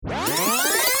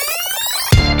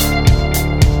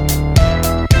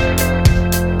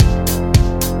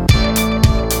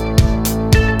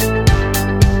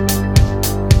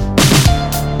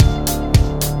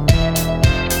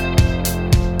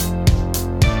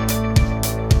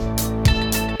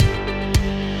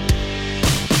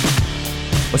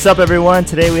What's up, everyone?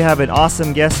 Today we have an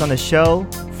awesome guest on the show,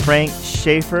 Frank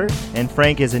Schaeffer. And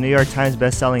Frank is a New York Times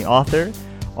bestselling author,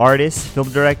 artist, film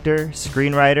director,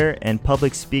 screenwriter, and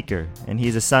public speaker. And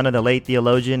he's the son of the late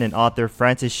theologian and author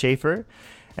Francis Schaeffer.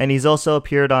 And he's also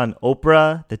appeared on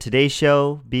Oprah, The Today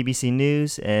Show, BBC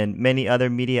News, and many other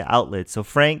media outlets. So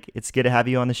Frank, it's good to have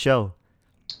you on the show.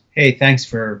 Hey, thanks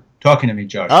for talking to me,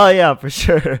 Josh. Oh, yeah, for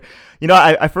sure.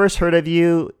 I first heard of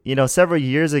you, several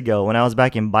years ago when I was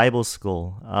back in Bible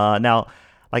school. I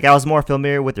was more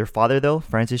familiar with your father, though,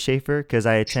 Francis Schaeffer, because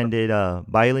I attended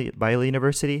Bible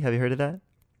University. Have you heard of that?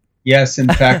 Yes, in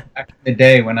fact, back in the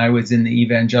day when I was in the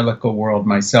evangelical world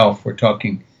myself, we're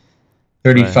talking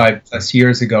 35 plus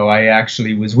years ago, I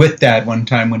actually was with Dad one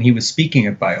time when he was speaking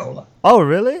at Biola. Oh,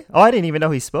 really? Oh, I didn't even know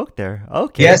he spoke there.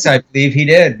 Okay. Yes, I believe he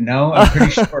did. No, I'm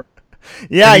pretty sure.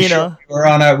 Yeah, sure.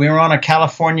 We were on a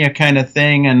California kind of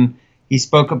thing, and he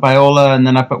spoke at Biola and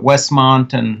then up at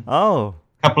Westmont and a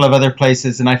couple of other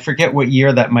places, and I forget what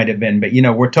year that might have been, but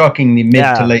we're talking the mid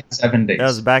to late 70s. That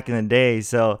was back in the day.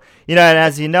 So, and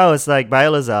as you know, it's like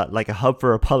Biola's like a hub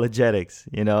for apologetics,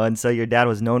 and so your dad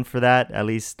was known for that. At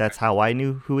least that's how I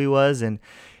knew who he was, and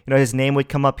his name would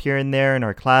come up here and there in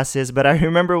our classes. But I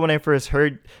remember when I first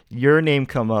heard your name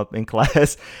come up in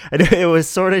class, and it was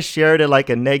sort of shared in like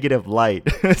a negative light.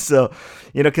 So,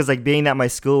 because like being that my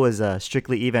school was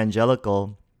strictly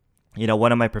evangelical,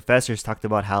 one of my professors talked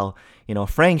about how,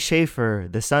 Frank Schaeffer,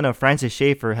 the son of Francis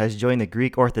Schaeffer, has joined the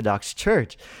Greek Orthodox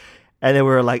Church. And then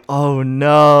we were like, oh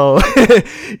no, and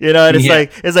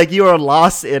it's like you are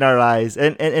lost in our eyes.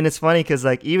 And it's funny because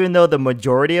like, even though the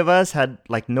majority of us had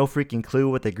like no freaking clue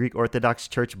what the Greek Orthodox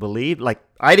Church believed, like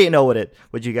I didn't know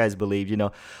what you guys believed,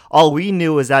 all we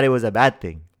knew was that it was a bad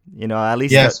thing, at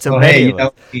least to many of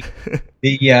us.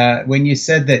 When you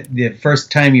said that the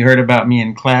first time you heard about me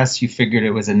in class, you figured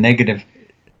it was a negative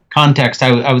context,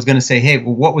 I was going to say, hey,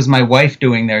 well, what was my wife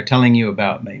doing there telling you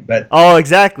about me? But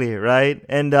exactly, right.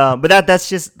 And but that's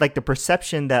just like the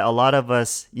perception that a lot of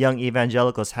us young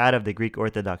evangelicals had of the Greek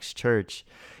Orthodox Church.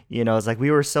 It's like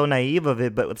we were so naive of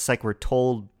it, but it's like we're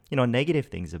told negative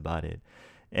things about it.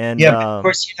 And of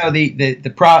course,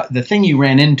 the thing you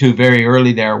ran into very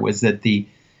early there was that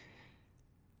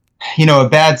a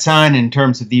bad sign in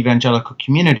terms of the evangelical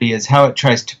community is how it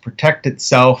tries to protect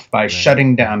itself by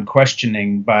shutting down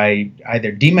questioning, by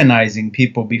either demonizing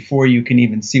people before you can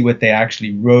even see what they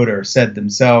actually wrote or said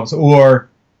themselves, or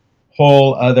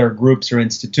whole other groups or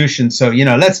institutions. So,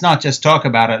 let's not just talk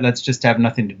about it. Let's just have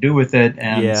nothing to do with it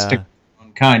and stick to our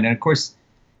own kind. And of course,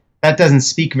 that doesn't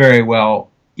speak very well,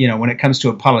 when it comes to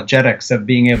apologetics of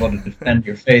being able to defend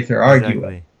your faith or argue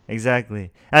it.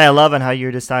 Exactly. And I love how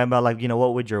you're just talking about like,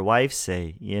 what would your wife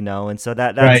say, and so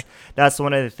that's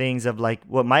one of the things of like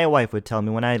what my wife would tell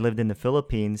me when I lived in the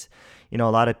Philippines. A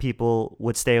lot of people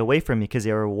would stay away from me because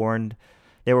they were warned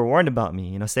about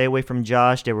me, stay away from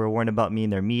Josh. They were warned about me in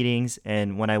their meetings.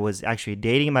 And when I was actually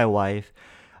dating my wife,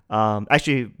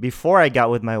 actually before I got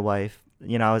with my wife,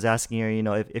 I was asking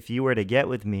her, if you were to get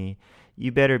with me,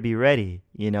 you better be ready,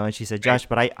 and she said, Josh,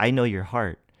 but I know your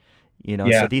heart.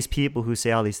 So these people who say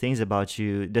all these things about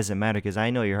you, it doesn't matter because I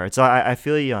know your heart. So I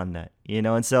feel you on that,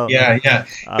 and so. Yeah.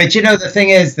 But the thing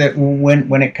is that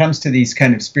when it comes to these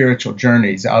kind of spiritual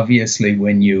journeys, obviously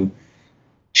when you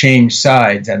change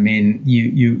sides, I mean,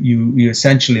 you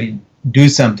essentially do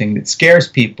something that scares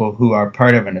people who are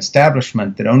part of an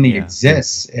establishment that only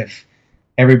exists if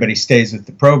everybody stays with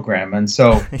the program. And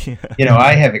so,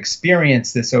 I have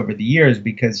experienced this over the years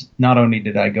because not only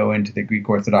did I go into the Greek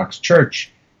Orthodox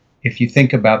Church, if you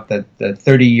think about the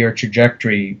 30-year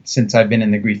trajectory since I've been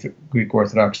in the Greek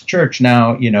Orthodox Church,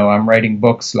 now, I'm writing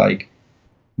books like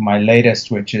my latest,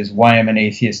 which is Why I'm an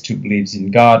Atheist Who Believes in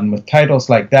God. And with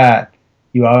titles like that,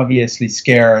 you obviously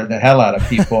scare the hell out of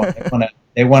people.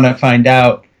 They want to find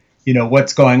out,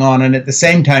 what's going on. And at the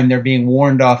same time, they're being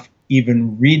warned off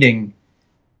even reading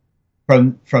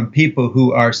from people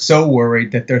who are so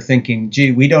worried that they're thinking,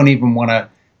 gee, we don't even want to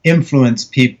influence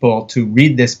people to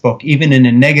read this book, even in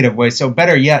a negative way. So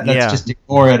better yet, let's just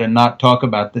ignore it and not talk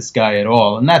about this guy at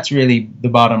all. And that's really the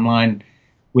bottom line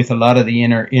with a lot of the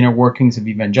inner workings of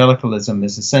evangelicalism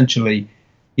is essentially,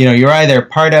 you're either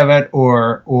part of it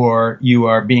or you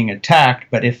are being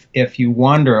attacked. But if you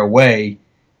wander away,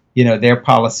 their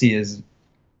policy is,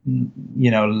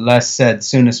 less said,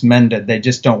 soonest mended. They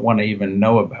just don't want to even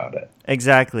know about it.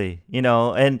 Exactly.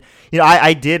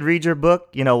 I did read your book,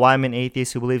 Why I'm an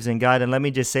Atheist Who Believes in God. And let me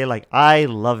just say, like, I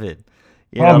love it.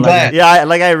 I'm glad.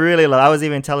 I really love it. I was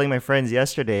even telling my friends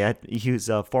yesterday, he was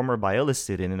a former Biola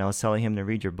student, and I was telling him to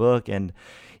read your book. And,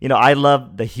 I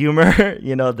love the humor,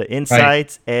 the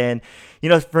insights. Right.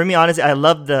 And, for me, honestly, I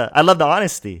love the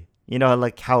honesty. You know,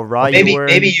 like how raw Well, you were.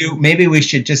 maybe we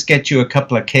should just get you a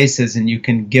couple of cases and you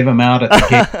can give them out at the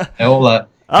gate of Iola,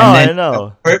 Oh, and I then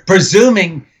know.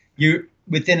 presuming you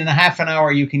within a half an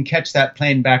hour you can catch that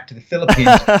plane back to the Philippines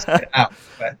and just get out.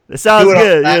 But It do sounds it on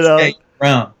good, the you last know. day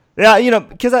around. Yeah, you know,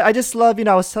 because I just love, you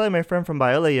know, I was telling my friend from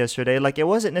Biola yesterday, like it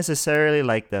wasn't necessarily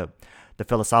like the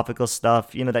philosophical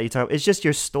stuff, you know, that you talk. It's just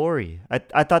your story.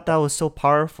 I thought that was so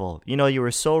powerful. You know, you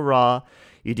were so raw.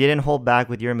 You didn't hold back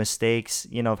with your mistakes.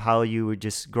 You know, of how you were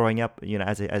just growing up. You know,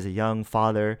 as a young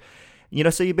father. You know,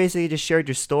 so you basically just shared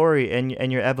your story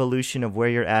and your evolution of where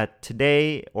you're at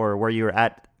today or where you were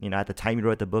at. You know, at the time you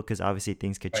wrote the book, because obviously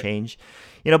things could Right. change.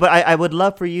 You know, but I would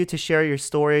love for you to share your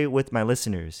story with my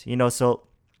listeners. You know, so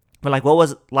but like, what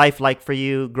was life like for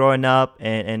you growing up,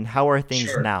 and how are things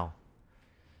Sure. now?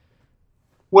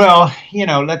 Well,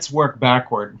 let's work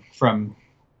backward from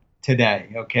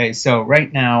today. Okay, so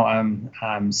right now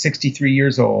I'm 63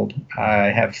 years old.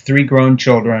 I Mm, have three grown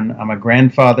children. I'm a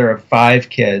grandfather of five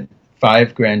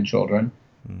grandchildren.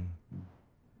 mm.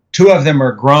 Two of them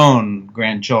are grown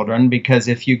grandchildren, because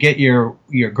if you get your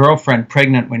girlfriend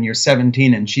pregnant when you're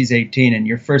 17 and she's 18, and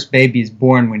your first baby is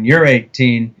born when you're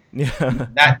 18, Yeah.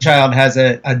 that child has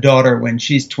a daughter when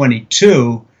she's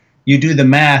 22. You do the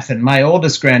math, and my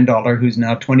oldest granddaughter, who's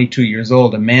now 22 years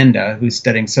old, Amanda, who's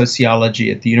studying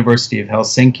sociology at the University of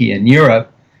Helsinki in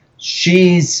Europe,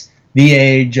 she's the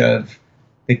age of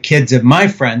the kids of my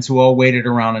friends who all waited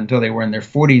around until they were in their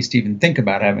 40s to even think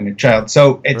about having a child.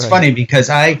 So it's Right. funny, because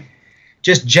I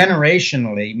just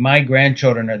generationally, my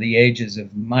grandchildren are the ages of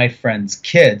my friends'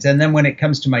 kids. And then when it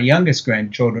comes to my youngest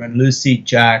grandchildren, Lucy,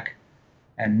 Jack,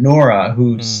 and Nora, Mm,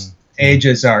 whose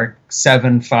ages are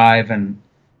 7, 5, and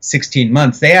 16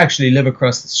 months, they actually live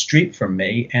across the street from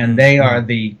me, and mm, they are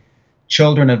the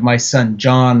children of my son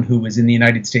John, who was in the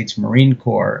United States Marine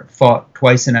Corps, fought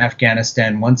twice in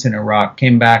Afghanistan, once in Iraq,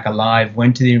 came back alive,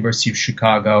 went to the University of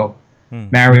Chicago,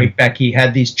 mm. married Becky,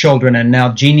 had these children, and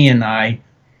now Jeannie and I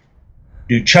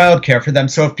do childcare for them.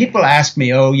 So if people ask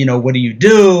me, oh, what do you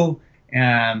do?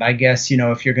 And I guess,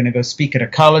 if you're going to go speak at a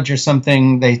college or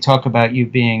something, they talk about you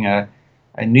being a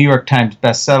New York Times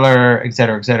bestseller, et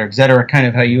cetera, et cetera, et cetera, kind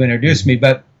of how you introduced me.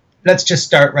 But let's just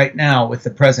start right now with the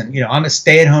present. I'm a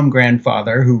stay-at-home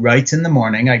grandfather who writes in the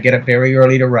morning. I get up very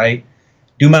early to write,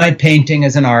 do my painting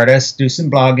as an artist, do some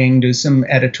blogging, do some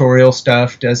editorial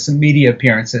stuff, does some media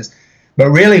appearances. But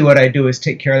really what I do is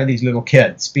take care of these little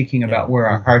kids, speaking Yeah. about where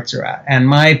our hearts are at. And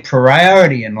my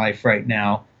priority in life right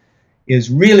now is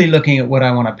really looking at what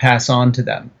I want to pass on to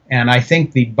them. And I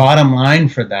think the bottom line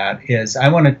for that is I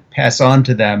want to pass on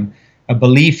to them a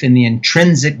belief in the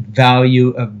intrinsic value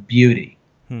of beauty,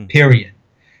 Hmm. period.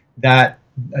 That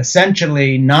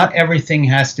essentially not everything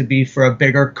has to be for a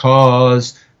bigger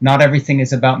cause. Not everything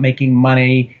is about making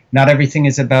money. Not everything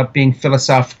is about being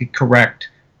philosophically correct.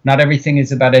 Not everything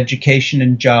is about education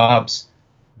and jobs.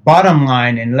 Bottom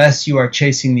line, unless you are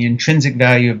chasing the intrinsic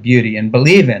value of beauty and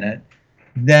believe in it,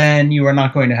 then you are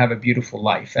not going to have a beautiful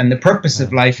life. And the purpose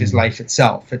of Yeah. life is life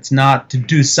itself. It's not to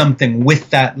do something with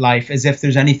that life as if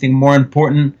there's anything more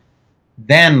important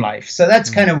than life. So that's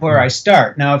kind of where I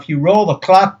start. Now, if you roll the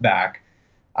clock back,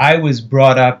 I was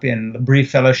brought up in L'Abri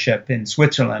Fellowship in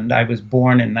Switzerland. I was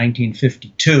born in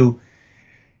 1952.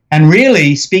 And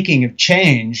really, speaking of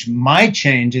change, my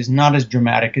change is not as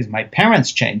dramatic as my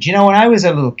parents' change. When I was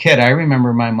a little kid, I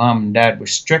remember my mom and dad were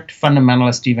strict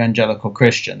fundamentalist evangelical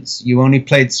Christians. You only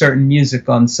played certain music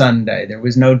on Sunday. There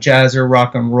was no jazz or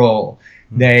rock and roll.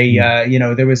 They,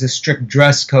 there was a strict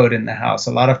dress code in the house,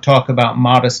 a lot of talk about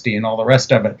modesty and all the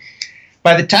rest of it.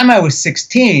 By the time I was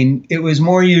 16, it was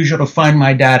more usual to find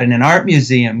my dad in an art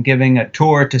museum giving a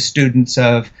tour to students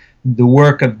of the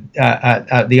work of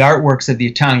the artworks of the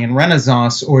Italian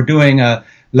Renaissance, or doing a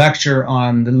lecture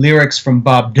on the lyrics from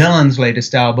Bob Dylan's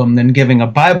latest album, than giving a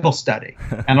Bible study.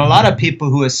 And a lot of people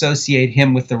who associate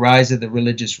him with the rise of the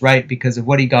religious right because of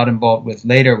what he got involved with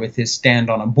later with his stand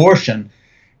on abortion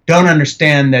don't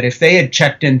understand that if they had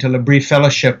checked into L'Abri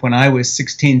Fellowship when I was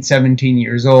 16, 17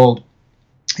 years old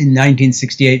in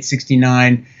 1968,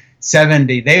 69,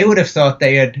 70, they would have thought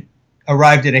they had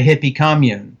arrived at a hippie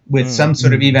commune with some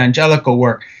sort of evangelical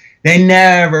work. They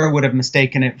never would have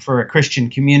mistaken it for a Christian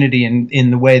community in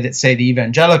the way that, say, the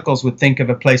evangelicals would think of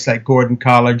a place like Gordon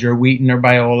College or Wheaton or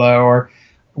Biola or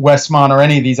Westmont or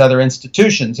any of these other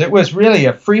institutions. It was really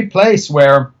a free place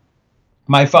where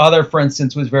my father, for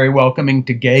instance, was very welcoming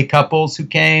to gay couples who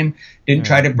came, didn't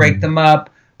try to break them up,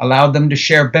 allowed them to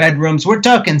share bedrooms. We're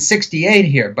talking 68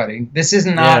 here, buddy. This is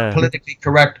not Yeah. politically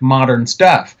correct modern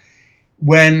stuff.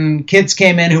 when kids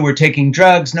came in who were taking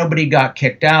drugs, nobody got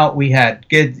kicked out. We had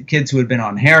kids who had been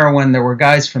on heroin. There were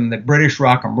guys from the British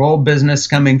rock and roll business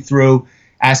coming through,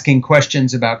 asking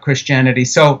questions about Christianity.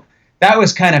 So that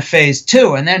was kind of phase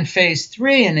 2. And then phase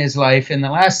 3 in his life, in the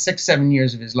last 6-7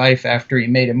 years of his life, after he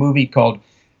made a movie called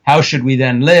How Should We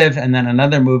Then Live? And then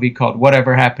another movie called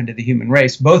Whatever Happened to the Human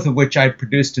Race, both of which I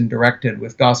produced and directed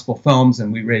with Gospel Films,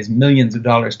 and we raised millions of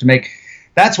dollars to make.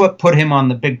 That's what put him on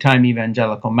the big-time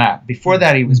evangelical map. Before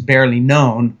that, he was barely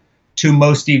known to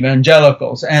most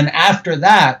evangelicals. And after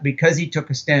that, because he took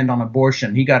a stand on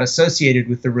abortion, he got associated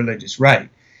with the religious right.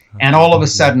 And all of a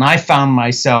sudden, I found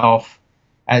myself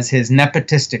as his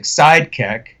nepotistic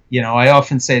sidekick. You know, I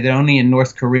often say that only in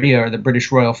North Korea or the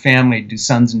British royal family do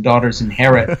sons and daughters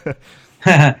inherit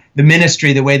the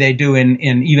ministry the way they do in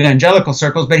evangelical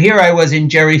circles. But here I was in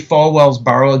Jerry Falwell's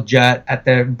borrowed jet at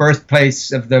the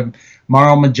birthplace of the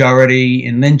moral majority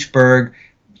in Lynchburg,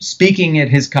 speaking at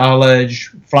his college,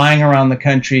 flying around the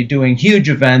country, doing huge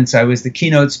events. I was the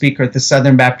keynote speaker at the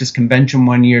Southern Baptist Convention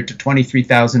one year to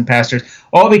 23,000 pastors,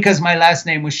 all because my last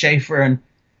name was Schaeffer, and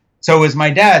so was my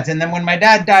dad's. And then when my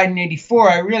dad died in 84,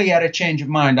 I really had a change of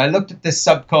mind. I looked at this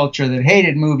subculture that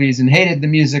hated movies and hated the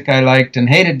music I liked and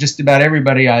hated just about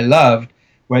everybody I loved,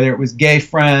 whether it was gay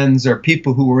friends or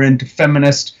people who were into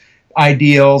feminist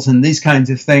ideals and these kinds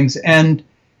of things. And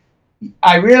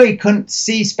I really couldn't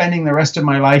see spending the rest of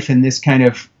my life in this kind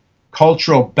of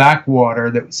cultural backwater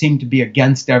that seemed to be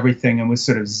against everything and was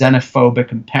sort of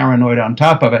xenophobic and paranoid on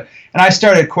top of it. And I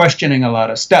started questioning a lot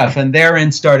of stuff. And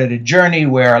therein started a journey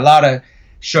where a lot of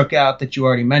shook out that you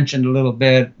already mentioned a little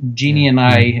bit. Jeannie and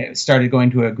I started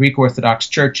going to a Greek Orthodox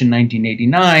church in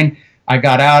 1989. I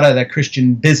got out of the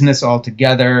Christian business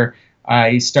altogether.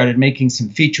 I started making some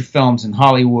feature films in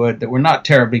Hollywood that were not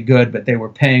terribly good, but they were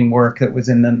paying work that was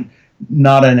in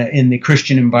the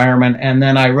Christian environment. And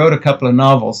then I wrote a couple of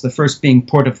novels, the first being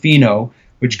Portofino,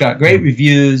 which got great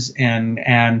reviews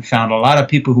and found a lot of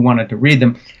people who wanted to read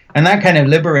them. And that kind of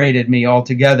liberated me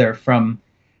altogether from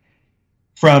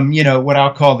you know, what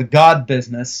I'll call the God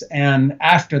business. And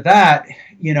after that,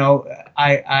 you know,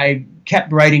 I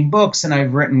kept writing books, and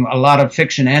I've written a lot of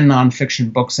fiction and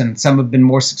nonfiction books, and some have been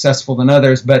more successful than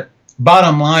others. But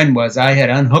bottom line was I had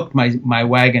unhooked my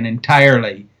wagon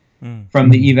entirely from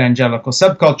the evangelical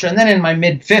subculture. And then in my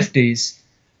mid-50s,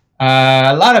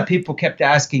 a lot of people kept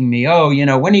asking me, oh, you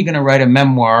know, when are you going to write a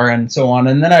memoir and so on?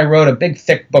 And then I wrote a big,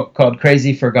 thick book called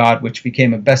Crazy for God, which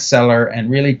became a bestseller and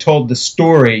really told the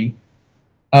story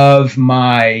of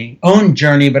my own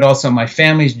journey, but also my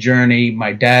family's journey,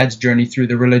 my dad's journey through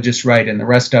the religious right and the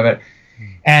rest of it.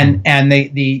 And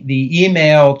the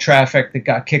email traffic that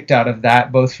got kicked out of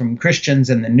that, both from Christians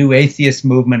and the new atheist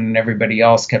movement and everybody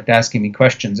else, kept asking me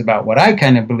questions about what I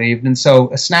kind of believed. And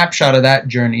so a snapshot of that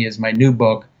journey is my new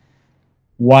book,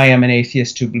 Why I'm an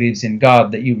Atheist Who Believes in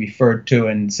God, that you referred to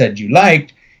and said you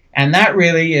liked. And that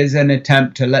really is an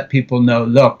attempt to let people know,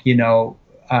 look, you know,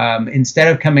 instead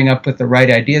of coming up with the right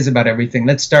ideas about everything,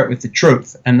 let's start with the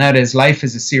truth. And that is, life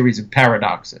is a series of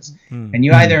paradoxes. And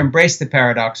you either embrace the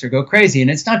paradox or go crazy.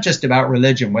 And it's not just about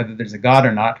religion, whether there's a God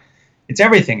or not. It's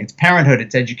everything. It's parenthood,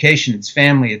 it's education, it's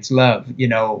family, it's love. You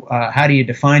know, how do you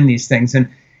define these things? And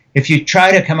if you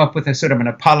try to come up with a sort of an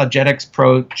apologetics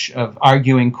approach of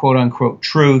arguing quote unquote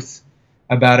truth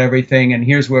about everything, and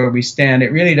here's where we stand,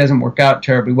 it really doesn't work out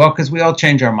terribly well, because we all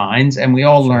change our minds and we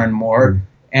all learn more.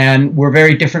 And we're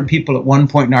very different people at one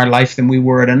point in our life than we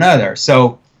were at another.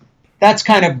 So that's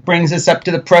kind of brings us up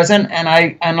to the present.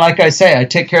 And like I say, I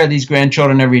take care of these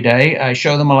grandchildren every day. I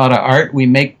show them a lot of art. We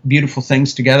make beautiful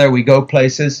things together. We go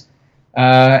places,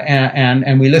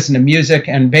 and we listen to music.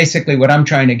 And basically what I'm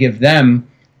trying to give them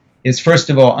is, first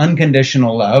of all,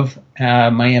 unconditional love.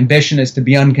 My ambition is to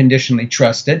be unconditionally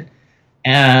trusted.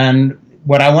 And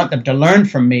what I want them to learn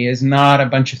from me is not a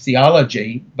bunch of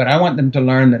theology, but I want them to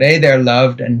learn that A, they're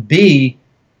loved, and B,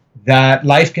 that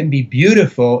life can be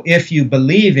beautiful if you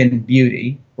believe in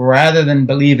beauty rather than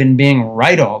believe in being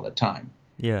right all the time.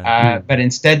 But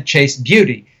instead chase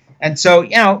beauty. And so,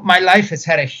 you know, my life has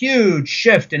had a huge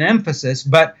shift in emphasis,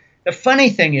 but the funny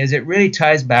thing is it really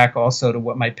ties back also to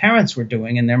what my parents were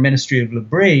doing in their ministry of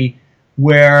L'Abri,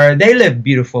 where they lived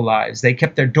beautiful lives. They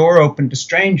kept their door open to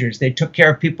strangers. They took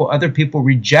care of people other people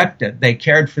rejected. They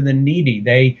cared for the needy.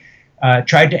 They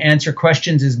tried to answer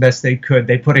questions as best they could.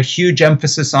 They put a huge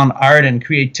emphasis on art and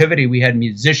creativity. We had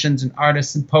musicians and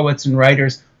artists and poets and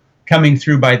writers coming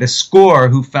through by the score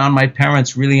who found my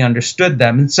parents really understood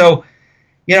them. And so,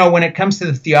 you know, when it comes to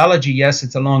the theology, yes,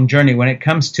 it's a long journey. When it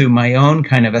comes to my own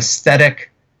kind of aesthetic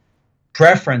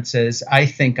preferences, I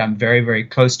think I'm very, very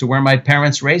close to where my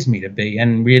parents raised me to be,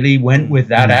 and really went with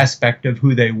that aspect of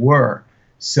who they were.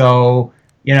 So,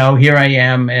 here I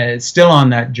am still on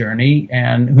that journey,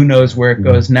 and who knows where it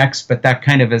goes next, but that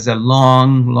kind of is a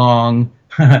long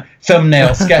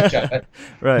thumbnail sketch of it.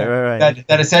 Right.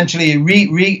 That essentially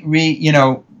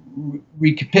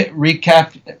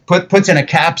puts in a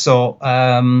capsule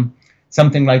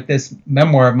something like this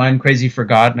memoir of mine, Crazy for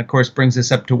God, and of course brings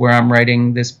us up to where I'm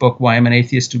writing this book, Why I'm an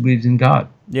Atheist Who Believes in God.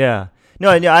 Yeah. No,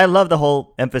 I love the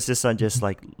whole emphasis on just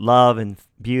like love and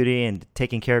beauty and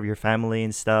taking care of your family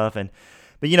and stuff.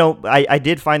 But I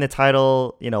did find the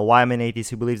title, Why I'm an Atheist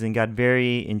Who Believes in God,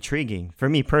 very intriguing for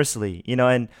me personally,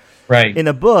 and right in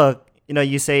the book,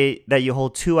 you say that you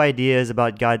hold two ideas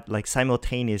about God like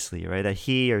simultaneously, right? That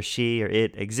he or she or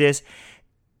it exists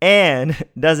and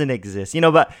doesn't exist,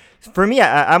 but for me,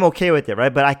 I'm okay with it,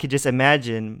 right? But I could just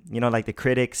imagine, like the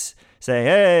critics say,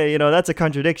 hey, that's a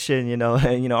contradiction,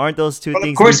 aren't those two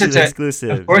things mutually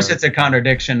exclusive? Of course it's a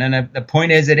contradiction. And the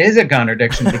point is, it is a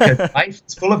contradiction because life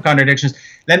is full of contradictions.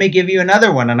 Let me give you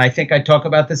another one. And I think I talk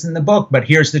about this in the book, but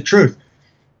here's the truth.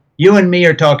 You and me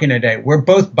are talking today. We're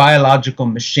both biological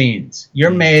machines.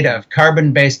 You're made of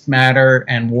carbon-based matter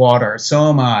and water. So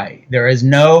am I. There's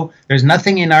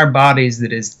nothing in our bodies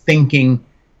that is thinking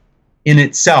in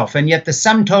itself. And yet the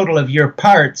sum total of your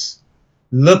parts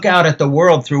look out at the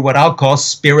world through what I'll call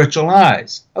spiritual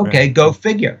eyes. Okay, right. Go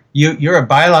figure. You're a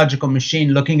biological machine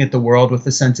looking at the world with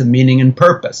a sense of meaning and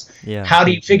purpose. Yeah. How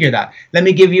do you figure that? Let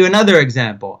me give you another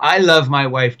example. I love my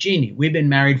wife, Jeannie. We've been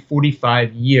married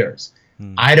 45 years.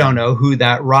 I don't know who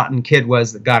that rotten kid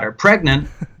was that got her pregnant.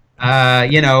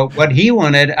 What he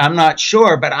wanted, I'm not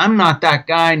sure, but I'm not that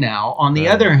guy now. On the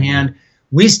other hand,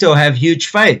 we still have huge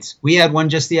fights. We had one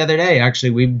just the other day, actually.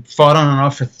 We fought on and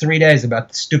off for 3 days about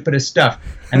the stupidest stuff.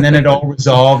 And then it all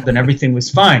resolved and everything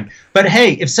was fine. But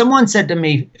hey, if someone said to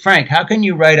me, Frank, how can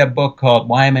you write a book called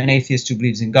Why I'm an Atheist Who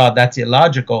Believes in God? That's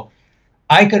illogical.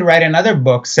 I could write another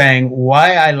book saying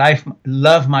why I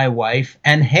love my wife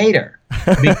and hate her.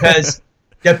 Because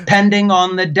depending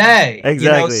on the day.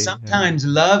 Exactly. Sometimes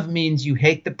love means you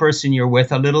hate the person you're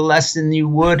with a little less than you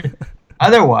would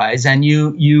otherwise, and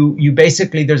you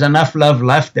basically, there's enough love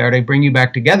left there to bring you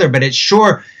back together, but it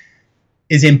sure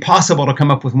is impossible to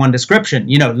come up with one description.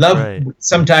 Love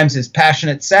sometimes is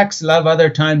passionate sex, love other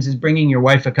times is bringing your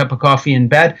wife a cup of coffee in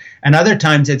bed, and other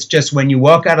times it's just when you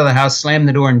walk out of the house, slam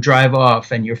the door and drive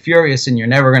off, and you're furious and you're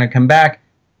never going to come back.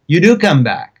 You do come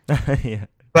back. Yeah.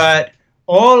 But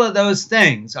all of those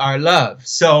things are love.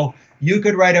 So you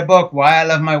could write a book, Why I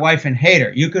Love My Wife and Hate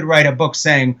Her. You could write a book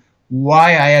saying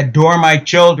why I adore my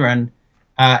children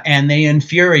and they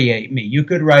infuriate me. You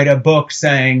could write a book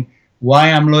saying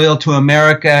why I'm loyal to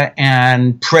America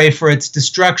and pray for its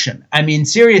destruction. I mean,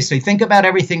 seriously, think about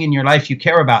everything in your life you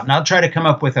care about, and I'll try to come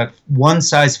up with a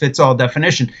one-size-fits-all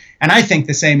definition. And I think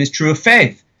the same is true of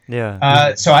faith.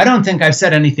 Yeah. So I don't think I've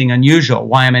said anything unusual.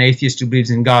 Why I'm an atheist who believes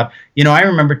in God. I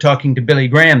remember talking to Billy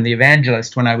Graham, the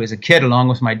evangelist, when I was a kid, along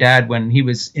with my dad, when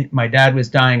my dad was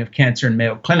dying of cancer in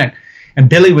Mayo Clinic. And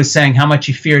Billy was saying how much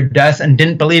he feared death and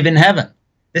didn't believe in heaven.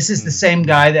 This is the same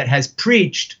guy that has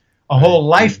preached a whole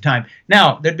lifetime.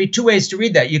 Now, there'd be two ways to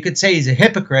read that. You could say he's a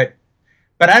hypocrite,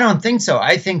 but I don't think so.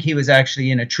 I think he was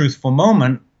actually in a truthful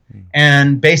moment.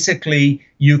 And basically,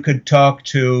 you could talk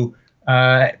to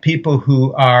people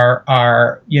who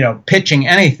are pitching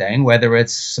anything, whether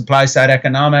it's supply side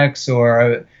economics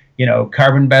or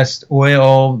carbon-based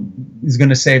oil is going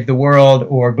to save the world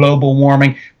or global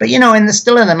warming. But in the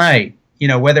still of the night,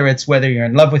 whether you're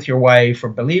in love with your wife or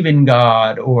believe in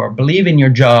God or believe in your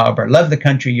job or love the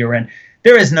country you're in,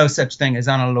 there is no such thing as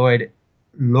unalloyed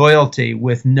loyalty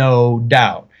with no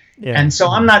doubt. Yeah. And so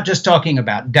I'm not just talking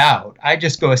about doubt. I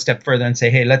just go a step further and say,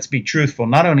 hey, let's be truthful.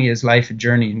 Not only is life a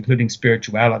journey, including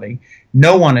spirituality,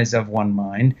 no one is of one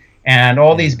mind. And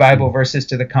all these Bible verses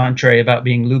to the contrary about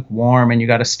being lukewarm and you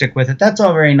got to stick with it, that's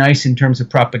all very nice in terms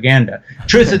of propaganda.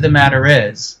 Truth of the matter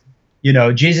is,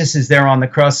 Jesus is there on the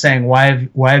cross saying, why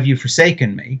have you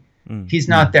forsaken me? He's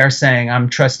not there saying, I'm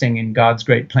trusting in God's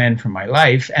great plan for my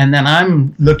life. And then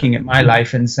I'm looking at my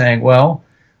life and saying, well,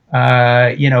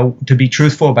 to be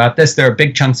truthful about this, there are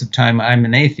big chunks of time I'm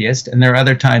an atheist, and there are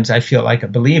other times I feel like a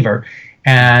believer.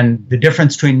 And the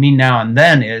difference between me now and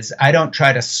then is I don't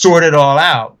try to sort it all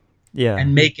out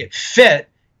and make it fit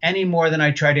any more than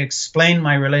I try to explain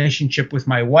my relationship with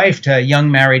my wife to a young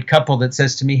married couple that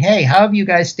says to me, hey, how have you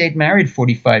guys stayed married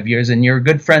 45 years and you're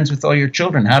good friends with all your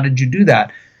children? How did you do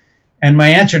that? And my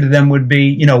answer to them would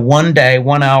be, one day,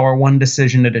 1 hour, one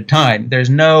decision at a time.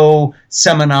 There's no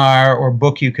seminar or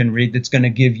book you can read that's going to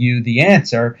give you the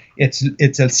answer.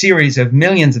 It's a series of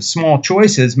millions of small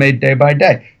choices made day by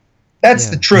day. That's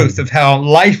the truth of how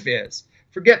life is.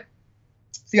 Forget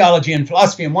theology and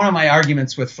philosophy. And one of my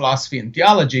arguments with philosophy and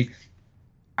theology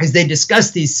is they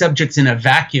discuss these subjects in a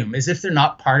vacuum as if they're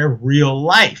not part of real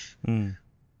life.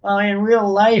 Well, in real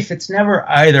life, it's never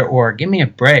either or. Give me a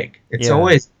break. It's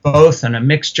always both and a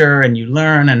mixture, and you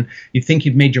learn and you think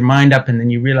you've made your mind up, and then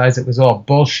you realize it was all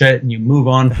bullshit, and you move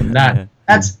on from that.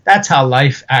 That's how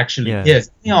life actually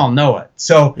is. We all know it.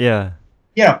 So,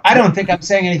 I don't think I'm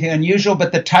saying anything unusual,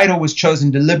 but the title was chosen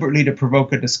deliberately to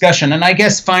provoke a discussion. And I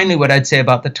guess finally what I'd say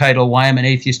about the title, Why I'm an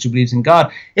Atheist Who Believes in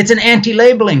God, it's an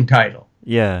anti-labeling title.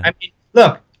 Yeah. I mean,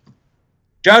 look,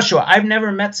 Joshua, I've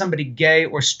never met somebody gay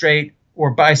or straight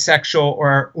or bisexual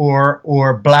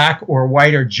or black or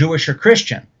white or Jewish or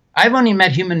Christian. I've only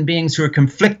met human beings who are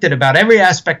conflicted about every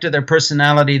aspect of their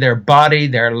personality, their body,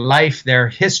 their life, their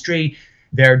history,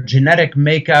 their genetic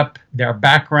makeup, their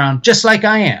background, just like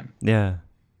I am. Yeah.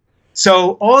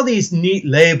 So all these neat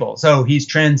labels, oh, he's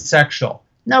transsexual.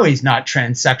 No, he's not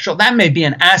transsexual. That may be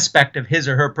an aspect of his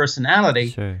or her personality.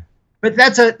 Sure. But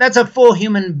that's a full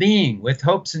human being with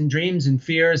hopes and dreams and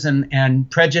fears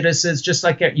and prejudices, just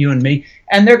like you and me.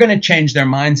 And they're going to change their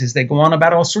minds as they go on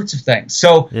about all sorts of things.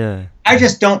 So I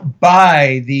just don't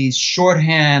buy these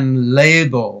shorthand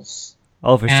labels.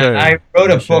 Oh, for and sure. I wrote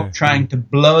a book trying to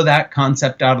blow that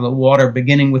concept out of the water,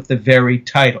 beginning with the very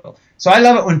title. So I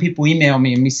love it when people email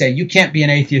me and we say, you can't be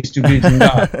an atheist who believes in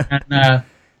God. And,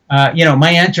 my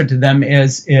answer to them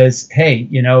is, hey,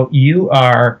 you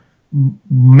are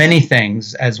many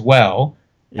things as well.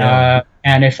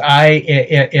 And if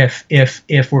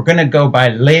we're going to go by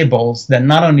labels, then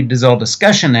not only does all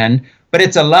discussion end, but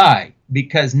it's a lie,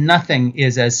 because nothing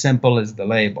is as simple as the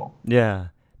label. Yeah.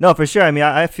 No, for sure. I mean,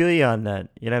 I feel you on that.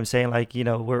 You know what I'm saying? Like,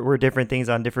 we're different things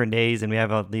on different days, and we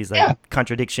have all these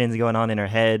contradictions going on in our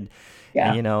head.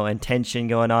 And tension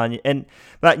going on.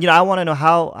 But I want to know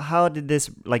how did this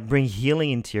bring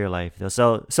healing into your life though?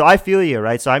 So I feel you,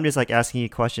 right? So I'm just asking you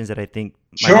questions that I think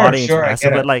my audience will ask.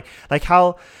 But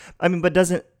how, but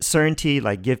doesn't certainty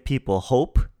give people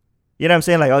hope? You know what I'm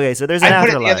saying? Okay, so there's an afterlife.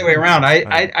 I'd put it the other way around.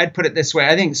 I'd put it this way.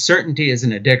 I think certainty is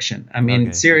an addiction. I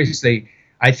mean, seriously,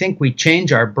 I think we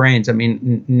change our brains. I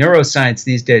mean, neuroscience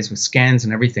these days with scans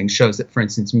and everything shows that, for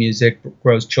instance, music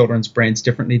grows children's brains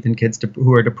differently than kids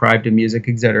who are deprived of music,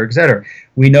 et cetera, et cetera.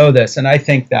 We know this. And I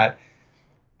think that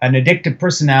an addictive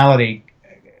personality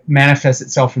manifests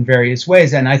itself in various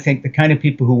ways. And I think the kind of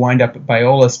people who wind up at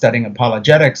Biola studying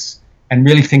apologetics and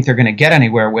really think they're going to get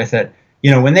anywhere with it,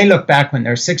 when they look back when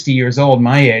they're 60 years old,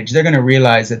 my age, they're going to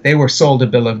realize that they were sold a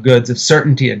bill of goods of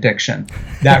certainty addiction.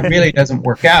 That really doesn't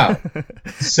work out.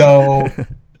 So,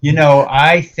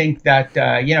 I think that,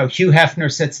 Hugh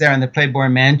Hefner sits there in the Playboy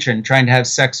Mansion trying to have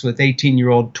sex with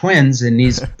 18-year-old twins, and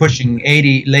he's pushing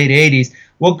late 80s.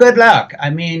 Well, good luck.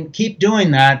 I mean, keep doing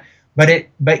that.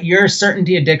 But your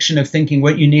certainty addiction of thinking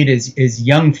what you need is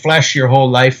young flesh your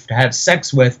whole life to have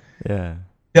sex with. Yeah.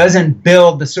 Doesn't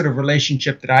build the sort of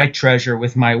relationship that I treasure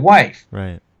with my wife,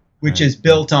 which is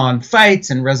built on fights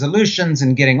and resolutions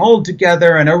and getting old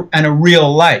together and a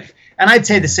real life. And I'd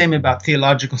say the same about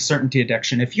theological certainty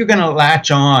addiction. If you're going to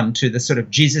latch on to the sort of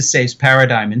Jesus saves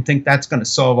paradigm and think that's going to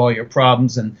solve all your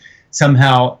problems, and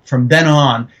somehow from then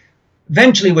on,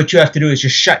 eventually what you have to do is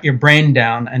just shut your brain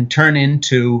down and turn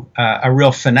into a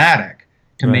real fanatic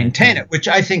to maintain it, which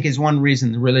I think is one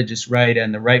reason the religious right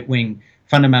and the right-wing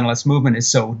fundamentalist movement is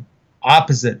so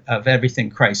opposite of everything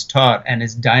Christ taught and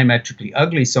is diametrically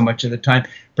ugly so much of the time,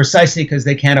 precisely because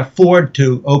they can't afford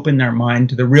to open their mind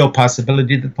to the real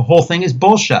possibility that the whole thing is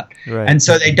bullshit. And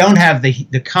so they don't have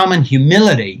the common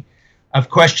humility of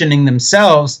questioning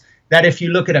themselves, that if you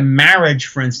look at a marriage,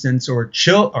 for instance, or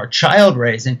child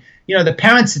raising, the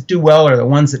parents that do well are the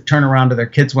ones that turn around to their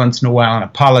kids once in a while and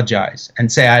apologize and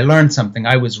say, I learned something,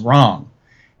 I was wrong,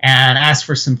 and ask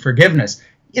for some forgiveness.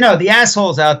 The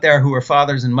assholes out there who are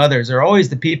fathers and mothers are always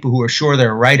the people who are sure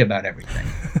they're right about everything.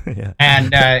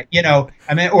 And,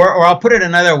 or I'll put it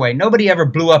another way. Nobody ever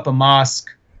blew up a mosque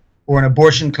or an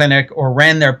abortion clinic or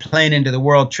ran their plane into the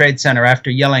World Trade Center after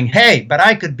yelling, hey, but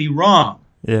I could be wrong.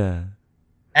 Yeah.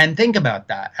 And think about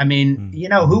that. I mean,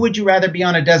 who would you rather be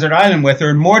on a desert island with?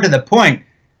 Or more to the point,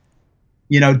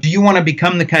 do you want to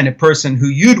become the kind of person who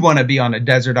you'd want to be on a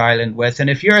desert island with? And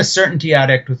if you're a certainty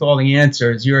addict with all the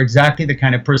answers, you're exactly the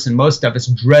kind of person most of us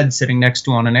dread sitting next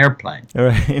to on an airplane.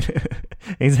 Right.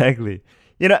 Exactly.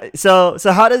 So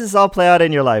how does this all play out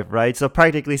in your life, right? So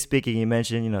practically speaking, you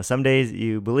mentioned, some days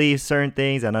you believe certain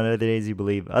things and on other days you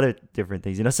believe other different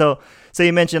things, So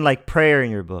you mentioned prayer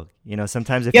in your book,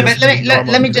 sometimes it feels but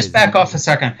let me just back off a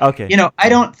second. Okay. I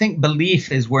don't think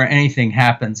belief is where anything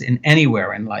happens in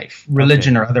anywhere in life,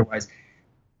 religion or otherwise.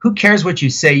 Who cares what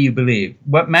you say you believe?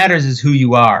 What matters is who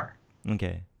you are.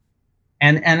 Okay.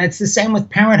 And it's the same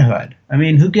with parenthood. I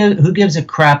mean, who gives a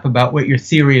crap about what your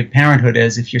theory of parenthood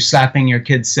is if you're slapping your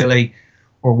kids silly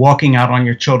or walking out on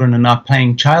your children and not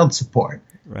paying child support?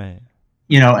 Right.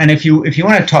 And if you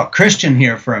want to talk Christian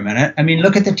here for a minute, I mean,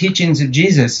 look at the teachings of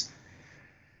Jesus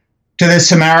to the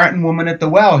Samaritan woman at the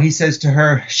well. She says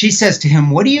to him,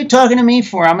 "What are you talking to me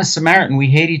for? I'm a Samaritan. We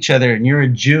hate each other, and you're a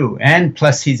Jew." And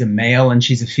plus, he's a male and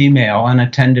she's a female,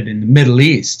 unattended in the Middle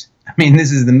East. I mean,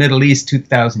 this is the Middle East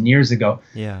 2,000 years ago.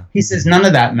 Yeah. He says none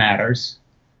of that matters.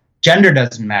 Gender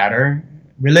doesn't matter.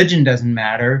 Religion doesn't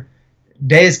matter.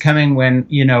 Day is coming when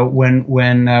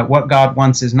what God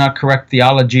wants is not correct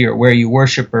theology or where you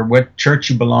worship or what church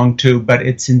you belong to, but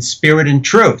it's in spirit and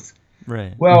truth.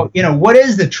 Right. Well, what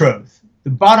is the truth?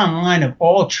 The bottom line of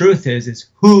all truth is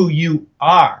who you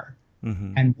are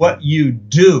and what you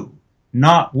do,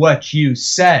 not what you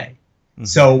say.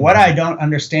 So what I don't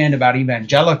understand about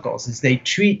evangelicals is they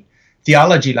treat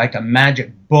theology like a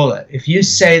magic bullet. If you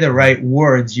say the right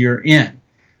words, you're in.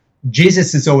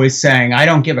 Jesus is always saying, I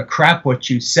don't give a crap what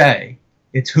you say.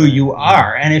 It's who you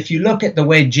are. And if you look at the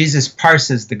way Jesus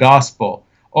parses the gospel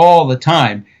all the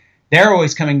time, they're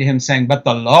always coming to him saying, but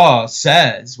the law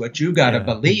says what you got to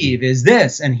believe is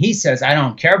this. And he says, I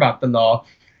don't care about the law.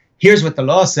 Here's what the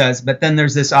law says. But then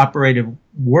there's this operative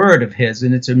word of his,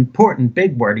 and it's an important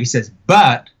big word. He says,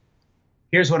 but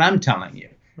here's what I'm telling you.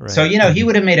 Right. So, Jesus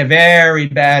would have made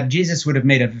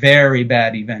a very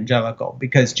bad evangelical,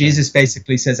 because Jesus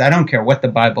basically says, I don't care what the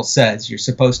Bible says you're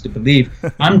supposed to believe.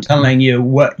 I'm telling you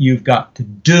what you've got to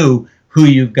do, who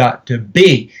you've got to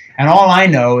be. And all I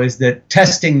know is that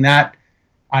testing that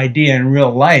idea in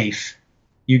real life,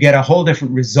 you get a whole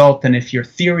different result than if your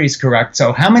theory is correct.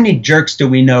 So how many jerks do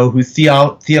we know who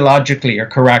theologically are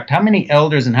correct? How many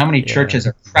elders and how many churches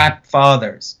are crack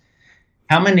fathers?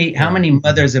 How many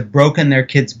mothers have broken their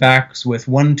kids' backs with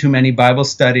one too many Bible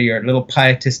study or a little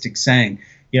pietistic saying?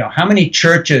 How many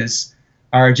churches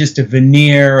are just a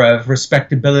veneer of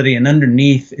respectability and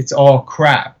underneath it's all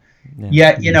crap?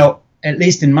 Yet, at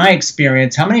least in my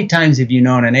experience, how many times have you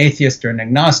known an atheist or an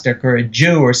agnostic or a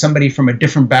Jew or somebody from a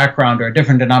different background or a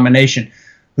different denomination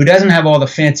who doesn't have all the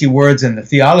fancy words and the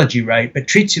theology right, but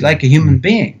treats you like a human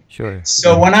being? Sure.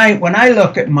 So when I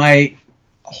look at my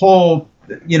whole,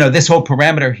 this whole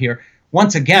parameter here,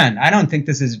 once again, I don't think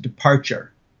this is a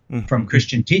departure from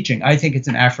Christian teaching. I think it's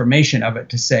an affirmation of it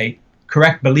to say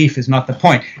correct belief is not the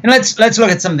point. And let's look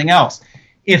at something else.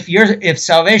 If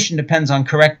salvation depends on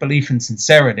correct belief and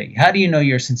sincerity, how do you know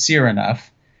you're sincere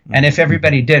enough? And if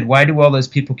everybody did, why do all those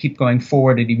people keep going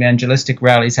forward at evangelistic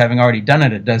rallies, having already done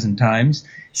it a dozen times?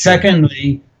 Sure.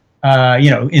 Secondly,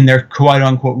 in their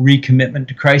quote-unquote recommitment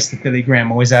to Christ that Billy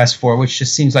Graham always asks for, which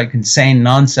just seems like insane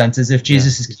nonsense, as if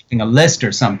Jesus is keeping a list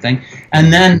or something.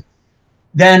 And then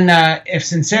if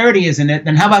sincerity isn't it,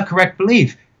 then how about correct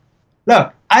belief?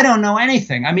 Look, I don't know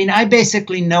anything. I mean, I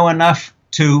basically know enough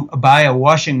to buy a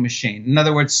washing machine. In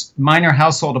other words, minor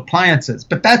household appliances.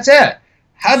 But that's it.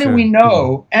 How do we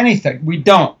know anything? We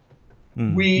don't.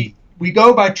 We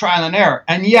go by trial and error.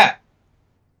 And yet,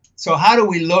 so how do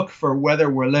we look for whether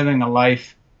we're living a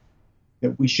life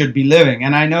that we should be living?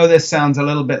 And I know this sounds a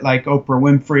little bit like Oprah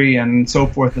Winfrey and so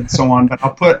forth and so on, but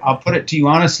I'll put it to you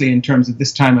honestly in terms of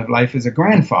this time of life as a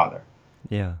grandfather.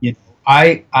 Yeah.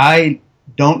 I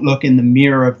don't look in the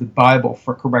mirror of the Bible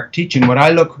for correct teaching. What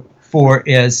I look for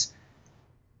is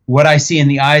what I see in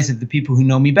the eyes of the people who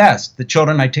know me best, the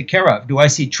children I take care of. Do I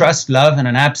see trust, love, and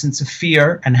an absence of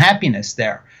fear and happiness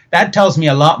there? That tells me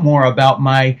a lot more about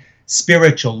my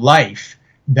spiritual life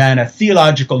than a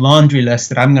theological laundry list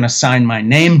that I'm going to sign my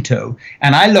name to.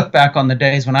 And I look back on the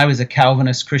days when I was a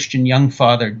Calvinist Christian young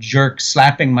father jerk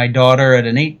slapping my daughter at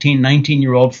an 18,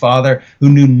 19-year-old father who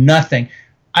knew nothing.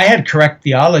 I had correct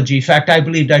theology. In fact, I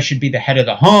believed I should be the head of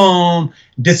the home,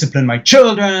 discipline my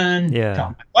children,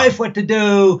 tell my wife what to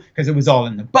do, because it was all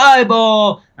in the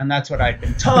Bible, and that's what I'd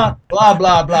been taught, blah,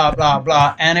 blah, blah, blah,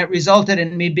 blah. And it resulted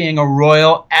in me being a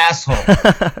royal asshole.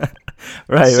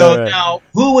 Right. Now,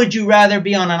 who would you rather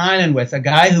be on an island with? A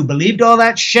guy who believed all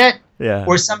that shit? Yeah.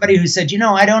 Or somebody who said,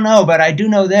 I don't know, but I do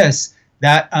know this.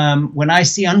 That when I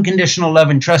see unconditional love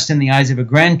and trust in the eyes of a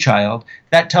grandchild,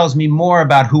 that tells me more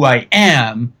about who I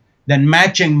am than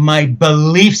matching my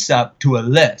beliefs up to a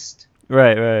list.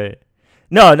 Right.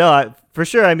 No, for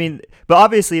sure. I mean, but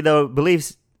obviously, though,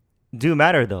 beliefs do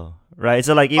matter, though, right?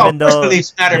 So, like, even though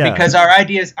beliefs matter because our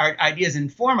ideas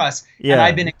inform us. Yeah. And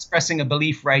I've been expressing a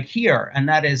belief right here, and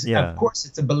that is, of course,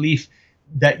 it's a belief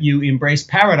that you embrace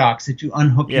paradox, that you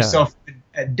unhook yourself from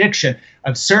addiction,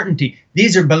 of certainty.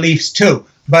 These are beliefs too,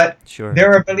 but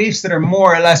there are beliefs that are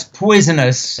more or less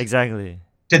poisonous. Exactly.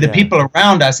 to the people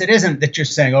around us. It isn't that you're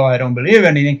saying, oh, I don't believe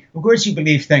anything. Of course you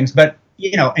believe things, but,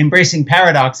 embracing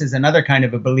paradox is another kind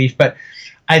of a belief. But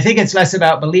I think it's less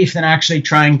about belief than actually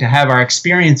trying to have our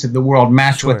experience of the world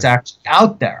match what's actually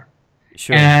out there.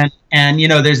 Sure. And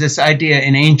there's this idea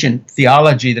in ancient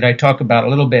theology that I talk about a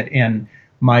little bit in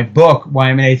my book, Why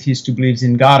I'm an Atheist Who Believes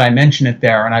in God. I mention it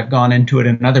there, and I've gone into it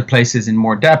in other places in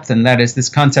more depth, and that is this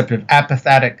concept of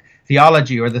apathetic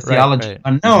theology, or the theology of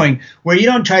unknowing, where you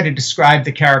don't try to describe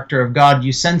the character of God.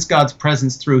 You sense God's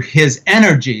presence through his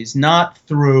energies, not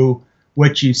through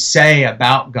what you say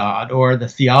about God or the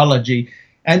theology.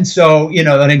 And so,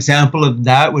 an example of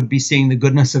that would be seeing the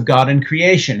goodness of God in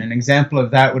creation. An example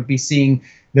of that would be seeing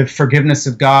the forgiveness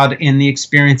of God in the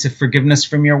experience of forgiveness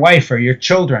from your wife or your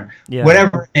children,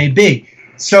 whatever it may be.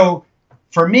 So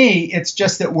for me, it's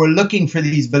just that we're looking for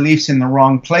these beliefs in the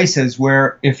wrong places,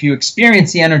 where if you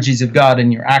experience the energies of God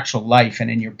in your actual life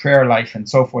and in your prayer life and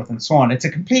so forth and so on, it's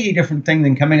a completely different thing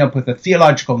than coming up with a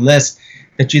theological list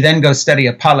that you then go study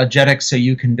apologetics so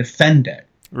you can defend it.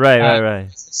 Right.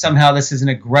 Somehow this is an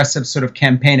aggressive sort of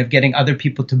campaign of getting other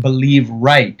people to believe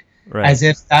right, as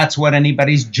if that's what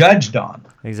anybody's judged on.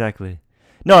 Exactly.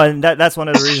 No, and that's one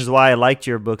of the reasons why I liked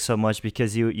your book so much,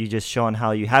 because you just shown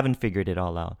how you haven't figured it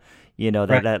all out.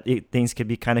 Things could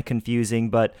be kind of confusing,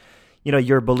 but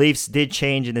your beliefs did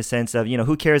change in the sense of,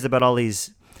 who cares about all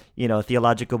these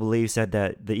theological beliefs that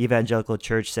the evangelical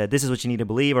church said this is what you need to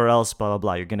believe, or else blah blah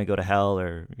blah, you're gonna go to hell,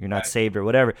 or you're not saved, or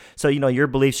whatever. So your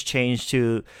beliefs changed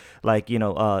to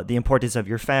the importance of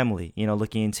your family,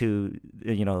 looking into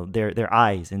their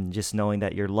eyes and just knowing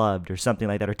that you're loved or something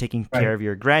like that, or taking care of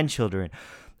your grandchildren.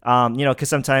 Because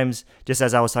sometimes, just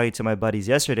as I was talking to my buddies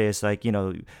yesterday, it's like,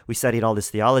 we studied all this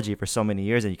theology for so many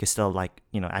years and you can still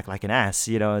act like an ass,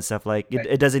 and stuff like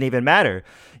it doesn't even matter,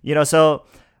 so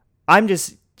I'm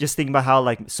just thinking about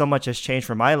how so much has changed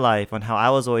for my life, on how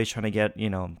I was always trying to get,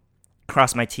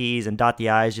 cross my T's and dot the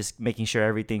I's, just making sure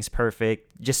everything's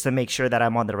perfect, just to make sure that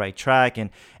I'm on the right track. And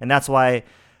that's why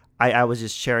I was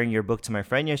just sharing your book to my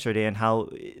friend yesterday, and how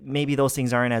maybe those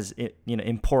things aren't as,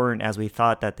 important as we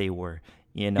thought that they were,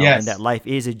 and that life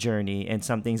is a journey, and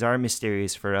some things are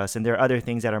mysterious for us. And there are other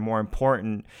things that are more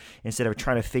important, instead of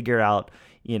trying to figure out,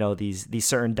 these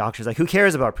certain doctrines, like who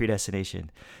cares about predestination,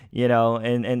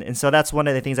 and so that's one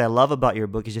of the things I love about your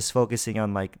book, is just focusing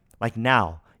on like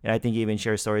now. And I think you even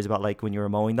share stories about when you were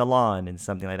mowing the lawn and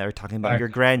something like that, or talking about your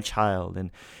grandchild,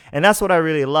 and that's what I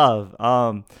really love.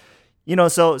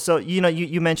 So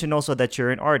you mentioned also that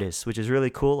you're an artist, which is really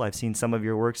cool. I've seen some of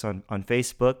your works on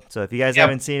Facebook. So if you guys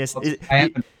haven't seen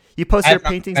it, you post your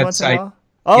paintings once in a while?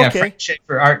 Oh, okay.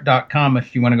 FrankSchaefferArt.com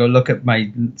if you want to go look at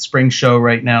my spring show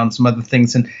right now and some other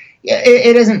things. And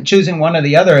it isn't choosing one or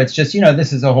the other. It's just,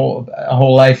 this is a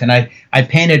whole life. And I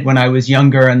painted when I was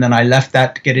younger, and then I left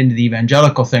that to get into the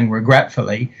evangelical thing,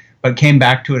 regretfully, but came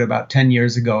back to it about 10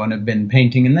 years ago and have been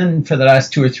painting. And then for the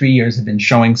last 2 or 3 years, I've been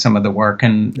showing some of the work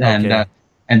and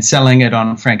selling it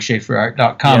on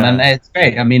FrankSchaefferArt.com. And it's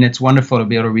great. I mean, it's wonderful to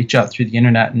be able to reach out through the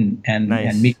internet and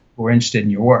meet people who are interested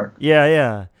in your work.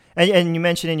 Yeah. And you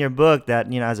mentioned in your book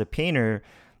that, as a painter,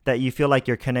 that you feel like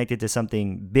you're connected to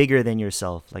something bigger than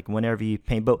yourself, like whenever you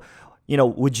paint. But,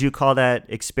 would you call that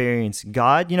experience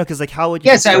God? Because how would you?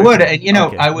 Yes, I would. And,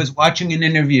 I was watching an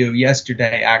interview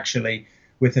yesterday, actually,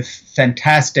 with a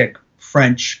fantastic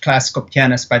French classical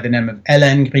pianist by the name of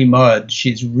Hélène Grimaud.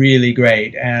 She's really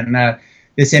great. And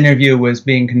this interview was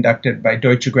being conducted by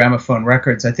Deutsche Grammophon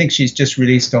Records. I think she's just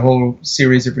released a whole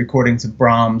series of recordings of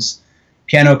Brahms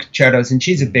piano concertos, and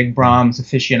she's a big Brahms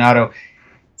aficionado.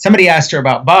 Somebody asked her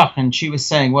about Bach, and she was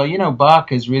saying, well,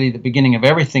 Bach is really the beginning of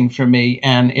everything for me,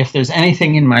 and if there's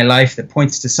anything in my life that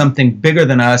points to something bigger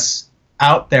than us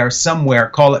out there somewhere,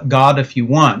 call it God if you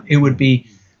want, it would be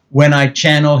when I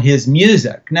channel his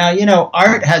music. Now,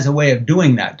 art has a way of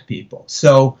doing that to people,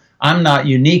 so I'm not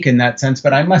unique in that sense,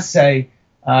 but I must say,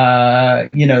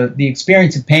 the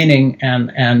experience of painting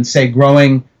and say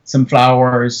growing some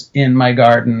flowers in my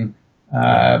garden,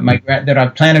 that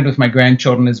I've planted with my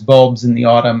grandchildren as bulbs in the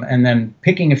autumn, and then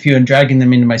picking a few and dragging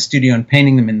them into my studio and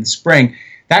painting them in the spring.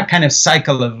 That kind of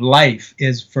cycle of life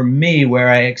is, for me, where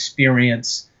I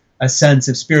experience a sense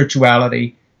of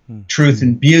spirituality, truth,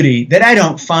 and beauty that I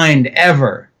don't find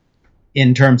ever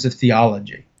in terms of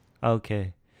theology.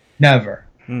 Okay. Never.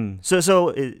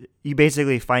 So you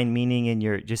basically find meaning in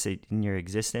your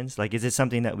existence? Like, is it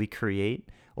something that we create?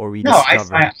 Or we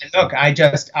discover?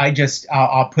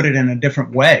 I'll put it in a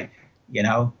different way.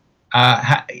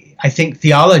 I think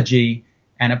theology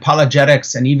and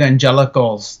apologetics and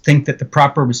evangelicals think that the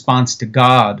proper response to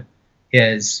God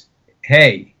is,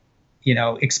 hey,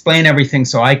 explain everything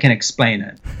so I can explain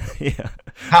it. Yeah.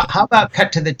 how about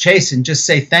cut to the chase and just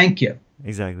say thank you?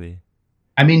 Exactly.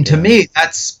 I mean, to Yeah. me,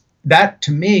 that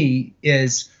to me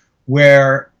is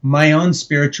where my own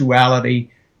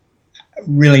spirituality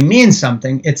really means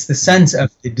something. It's the sense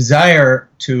of the desire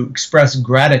to express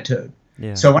gratitude.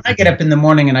 Yeah. So when I get up in the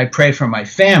morning and I pray for my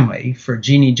family, for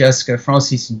Jeannie, Jessica,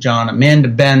 Francis, and John, Amanda,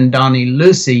 Ben, Donnie,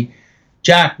 Lucy,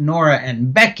 Jack, Nora,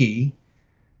 and Becky,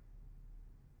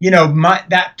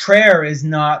 that prayer is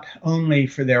not only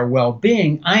for their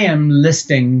well-being. I am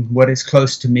listing what is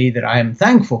close to me that I am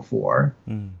thankful for.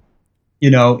 Mm.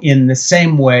 In the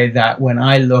same way that when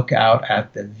I look out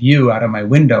at the view out of my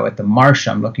window at the marsh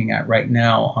I'm looking at right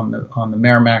now on the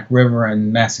Merrimack River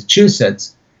in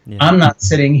Massachusetts, Yeah. I'm not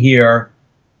sitting here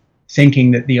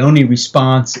thinking that the only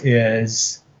response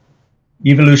is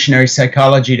evolutionary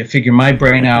psychology to figure my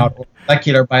brain out, or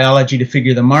molecular biology to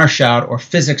figure the marsh out, or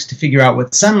physics to figure out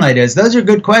what sunlight is. Those are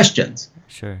good questions.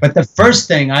 Sure. But the first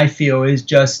thing I feel is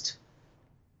just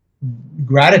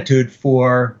gratitude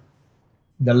for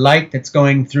the light that's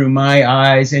going through my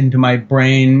eyes into my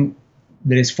brain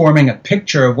that is forming a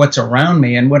picture of what's around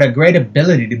me, and what a great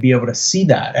ability to be able to see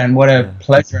that, and what a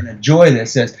pleasure and a joy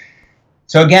this is.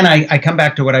 So again, I come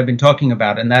back to what I've been talking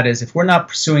about, and that is if we're not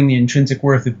pursuing the intrinsic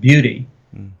worth of beauty,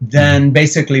 then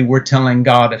basically we're telling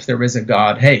God, if there is a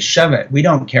God, hey, shove it. We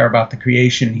don't care about the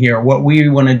creation here. What we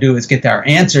want to do is get our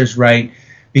answers right,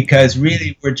 because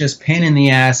really we're just pain in the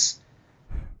ass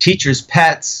teachers'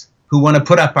 pets who want to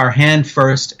put up our hand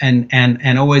first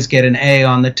and always get an A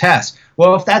on the test.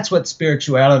 Well, if that's what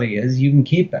spirituality is, you can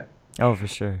keep it. Oh, for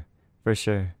sure. For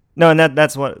sure. No, and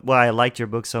that's why I liked your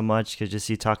book so much, because just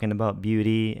you talking about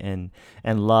beauty and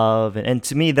love. And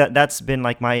to me, that's been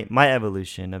like my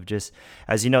evolution of just,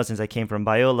 as you know, since I came from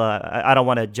Biola, I don't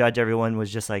want to judge everyone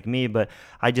was just like me, but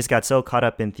I just got so caught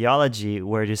up in theology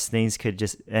where just things could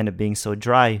just end up being so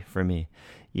dry for me.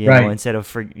 Right. Instead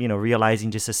of realizing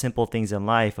just the simple things in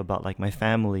life about like my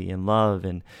family and love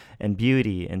and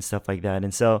beauty and stuff like that.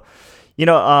 And so,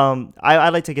 I'd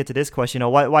like to get to this question.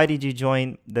 Why did you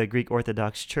join the Greek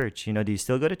Orthodox Church? Do you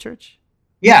still go to church?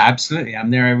 Yeah, absolutely.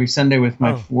 I'm there every Sunday with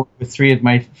with 3 of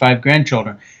my 5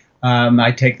 grandchildren.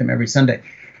 I take them every Sunday.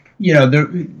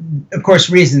 Of course,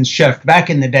 reasons shift. Back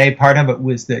in the day, part of it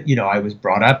was that, I was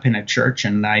brought up in a church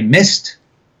and I missed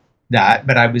that,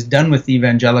 but I was done with the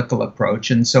evangelical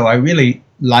approach. And so I really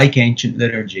like ancient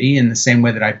liturgy in the same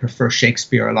way that I prefer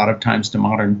Shakespeare a lot of times to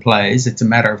modern plays. It's a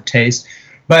matter of taste.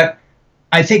 But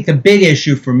I think the big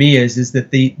issue for me is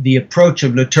that the approach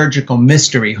of liturgical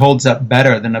mystery holds up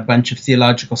better than a bunch of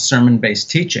theological sermon-based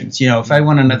teachings. If I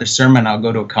want another sermon, I'll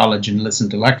go to a college and listen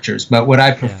to lectures. But what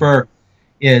I prefer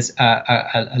is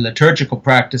a liturgical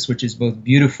practice which is both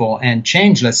beautiful and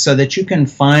changeless, so that you can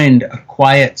find a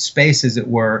quiet space, as it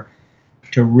were,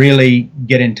 to really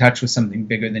get in touch with something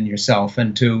bigger than yourself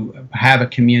and to have a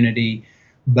community,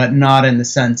 but not in the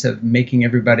sense of making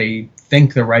everybody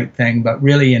think the right thing, but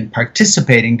really in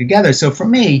participating together. So for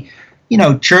me,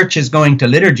 church is going to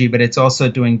liturgy, but it's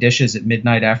also doing dishes at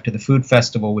midnight after the food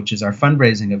festival, which is our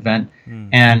fundraising event,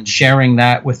 and sharing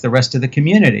that with the rest of the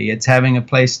community. It's having a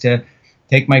place to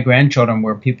take my grandchildren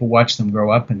where people watch them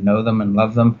grow up and know them and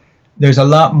love them. There's a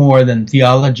lot more than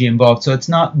theology involved. So it's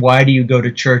not why do you go to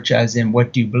church as in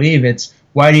what do you believe? It's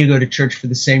why do you go to church for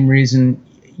the same reason.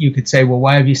 You could say, well,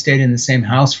 why have you stayed in the same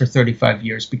house for 35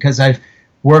 years? Because I've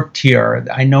worked here.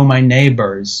 I know my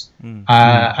neighbors.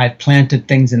 I've planted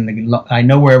things I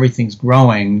know where everything's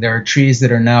growing. There are trees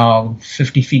that are now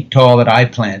 50 feet tall that I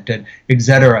planted,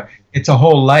 etc. It's a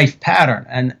whole life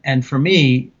pattern. And for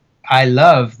me, I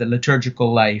love the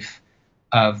liturgical life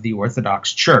of the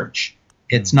Orthodox Church.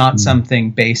 It's not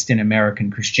something based in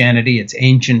American Christianity. It's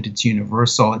ancient. It's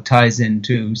universal. It ties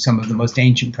into some of the most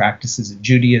ancient practices of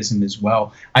Judaism as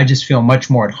well. I just feel much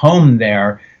more at home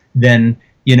there than,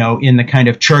 in the kind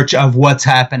of church of what's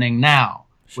happening now,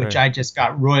 which I just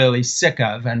got royally sick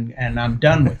of, and I'm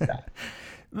done with that.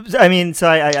 I mean, so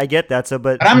I get that. So,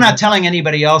 but I'm not telling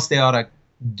anybody else they ought to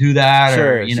do that,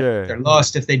 or they're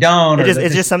lost if they don't.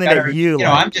 It's just something that you like.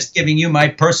 I'm just giving you my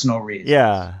personal reasons.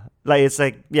 Yeah.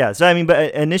 So I mean,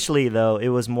 but initially though, it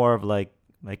was more of like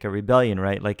a rebellion,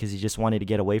 right? Like, because you just wanted to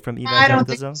get away from evangelicalism. I don't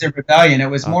think it was a rebellion.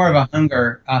 It was more of a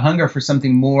hunger for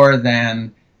something more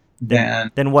than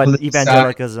what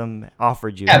evangelicalism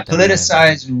offered you. Yeah,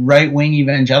 politicized right-wing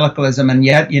evangelicalism, and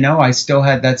yet, I still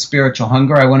had that spiritual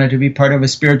hunger. I wanted to be part of a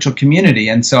spiritual community,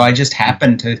 and so I just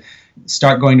happened to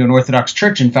start going to an Orthodox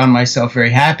church and found myself very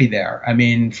happy there. I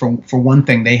mean, for one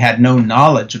thing, they had no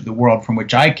knowledge of the world from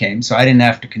which I came, so I didn't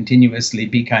have to continuously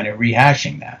be kind of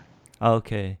rehashing that.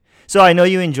 Okay. So I know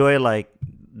you enjoy like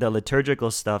the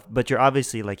liturgical stuff, but you're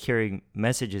obviously like hearing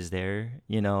messages there,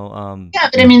 Yeah,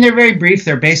 but I mean, they're very brief.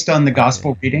 They're based on the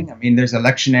gospel Okay. reading. I mean, there's a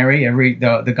lectionary.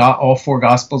 All four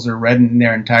gospels are read in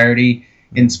their entirety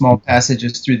in Mm. small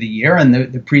passages through the year, and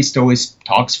the priest always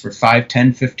talks for 5,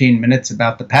 10, 15 minutes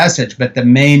about the passage. But the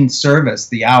main service,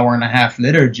 the hour and a half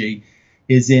liturgy,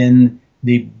 is in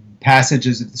the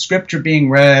passages of the scripture being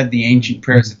read, the ancient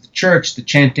prayers of the church, the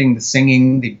chanting, the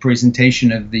singing, the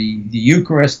presentation of the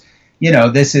Eucharist.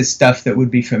 This is stuff that would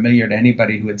be familiar to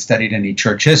anybody who had studied any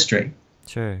church history.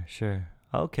 Sure, sure.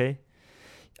 Okay.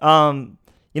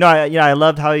 I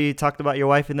loved how you talked about your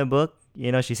wife in the book.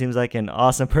 She seems like an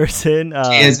awesome person.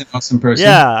 She is an awesome person.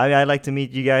 Yeah, I'd like to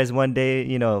meet you guys one day,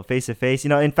 face to face.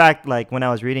 In fact, like when I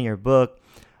was reading your book,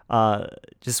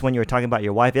 just when you were talking about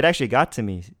your wife, it actually got to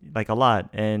me like a lot.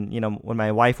 And, when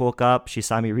my wife woke up, she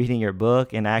saw me reading your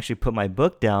book, and I actually put my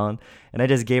book down and I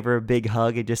just gave her a big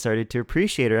hug and just started to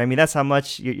appreciate her. I mean, that's how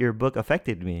much your book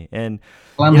affected me. And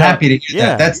well, I'm happy to hear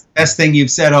that. That's the best thing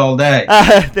you've said all day.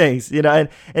 Thanks.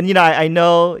 I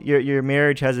know your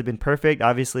marriage hasn't been perfect,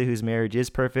 obviously, whose marriage is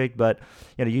perfect, but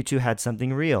you two had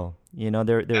something real.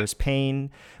 There was pain,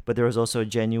 but there was also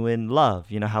genuine love,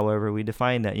 however we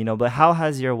define that. But how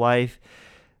has your wife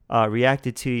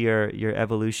reacted to your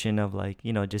evolution of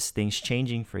just things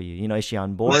changing for you? Is she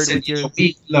on board with your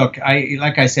look,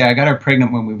 like I say, I got her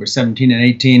pregnant when we were 17 and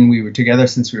 18. We were together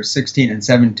since we were 16 and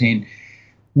 17.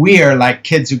 We are like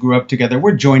kids who grew up together.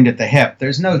 We're joined at the hip.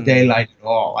 There's no daylight at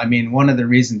all. I mean, one of the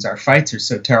reasons our fights are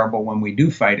so terrible when we do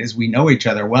fight is we know each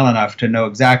other well enough to know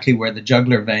exactly where the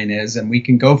jugular vein is, and we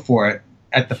can go for it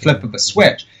at the flip of a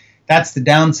switch. That's the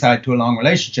downside to a long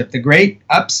relationship. The great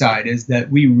upside is that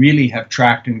we really have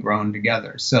tracked and grown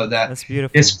together. So that's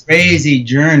beautiful. This crazy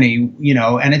journey,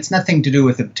 and it's nothing to do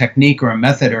with a technique or a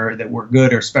method or that we're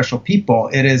good or special people.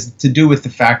 It is to do with the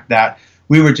fact that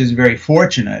we were just very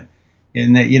fortunate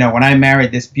in that, when I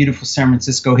married this beautiful San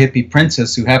Francisco hippie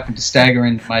princess who happened to stagger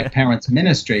into my parents'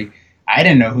 ministry, I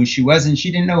didn't know who she was and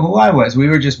she didn't know who I was. We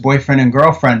were just boyfriend and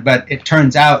girlfriend. But it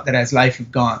turns out that as life has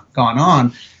gone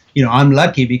on, I'm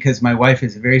lucky because my wife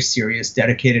is a very serious,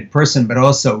 dedicated person, but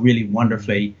also really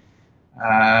wonderfully,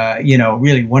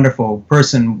 really wonderful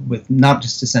person with not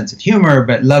just a sense of humor,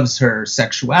 but loves her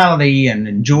sexuality and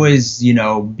enjoys,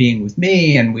 being with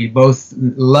me. And we both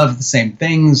love the same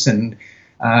things. And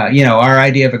our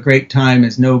idea of a great time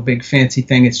is no big fancy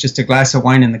thing. It's just a glass of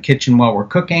wine in the kitchen while we're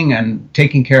cooking and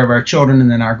taking care of our children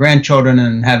and then our grandchildren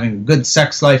and having a good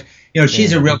sex life.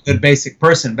 She's a real good basic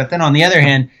person. But then on the other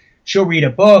hand, she'll read a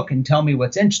book and tell me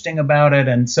what's interesting about it.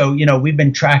 And so, we've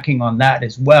been tracking on that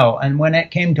as well. And when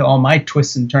it came to all my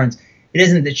twists and turns, it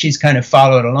isn't that she's kind of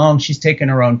followed along. She's taken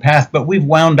her own path, but we've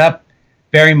wound up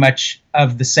very much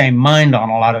of the same mind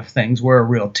on a lot of things. We're a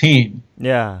real team.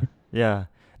 Yeah, yeah.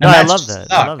 No, I love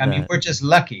that. I mean, we're just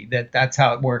lucky that that's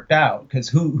how it worked out, because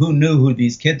who knew who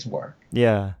these kids were?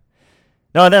 Yeah.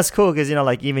 No, that's cool because,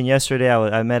 even yesterday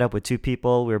I met up with two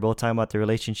people. We were both talking about their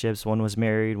relationships. One was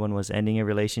married, one was ending a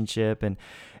relationship. And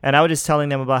I was just telling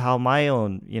them about how my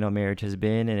own, marriage has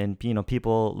been. And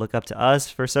people look up to us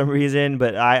for some reason.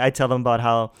 But I tell them about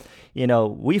how,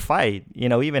 we fight.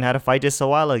 We even had a fight just a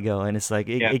while ago. And it's like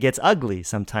it gets ugly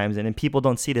sometimes. And then people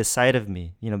don't see this side of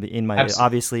me. In my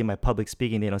obviously in my public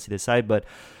speaking, they don't see this side. But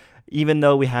even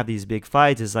though we have these big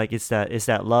fights, it's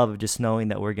that love of just knowing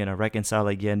that we're gonna reconcile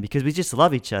again because we just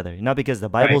love each other, not because the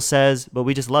Bible says, but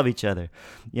we just love each other.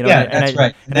 That's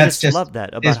right. And I just love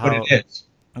that about how it is.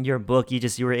 Your book,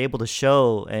 you were able to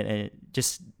show and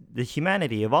just the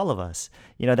humanity of all of us,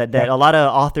 that a lot of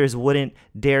authors wouldn't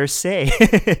dare say,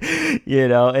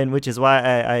 and which is why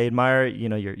I admire,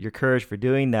 your courage for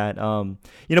doing that.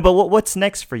 But what's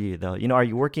next for you though? Are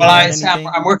you working on anything?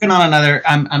 I'm working on another,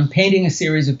 I'm painting a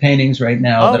series of paintings right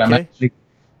now that I'm okay. actually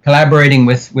collaborating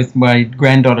with my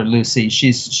granddaughter, Lucy.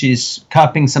 She's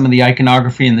copying some of the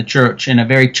iconography in the church in a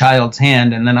very child's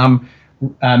hand. And then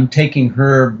I'm taking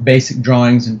her basic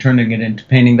drawings and turning it into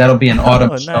painting. That'll be an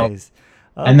autumn show. Nice.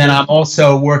 Okay. And then I'm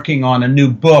also working on a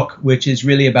new book, which is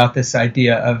really about this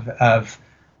idea of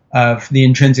the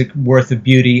intrinsic worth of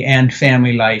beauty and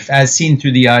family life as seen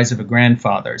through the eyes of a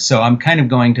grandfather. So I'm kind of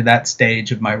going to that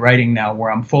stage of my writing now where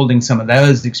I'm folding some of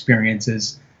those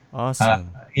experiences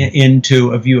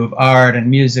into a view of art and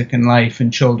music and life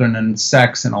and children and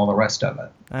sex and all the rest of it.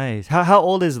 Nice. How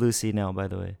old is Lucy now, by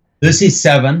the way? Lucy's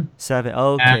 7. 7.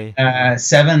 Oh, okay.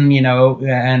 7,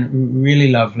 and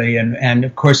really lovely. And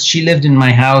of course, she lived in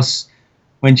my house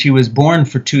when she was born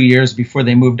for 2 years before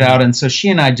they moved out. And so she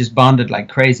and I just bonded like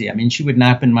crazy. I mean, she would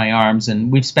nap in my arms,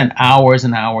 and we've spent hours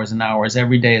and hours and hours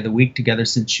every day of the week together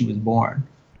since she was born.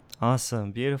 Awesome.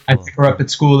 I Beautiful. pick her up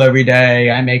at school every day.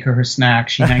 I make her snack.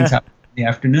 She hangs out in the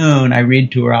afternoon. I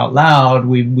read to her out loud.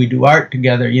 We do art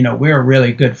together. We're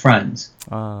really good friends.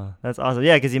 That's awesome.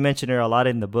 Yeah, because you mentioned her a lot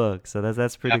in the book, so that's Yeah,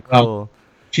 pretty well, cool.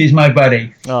 she's my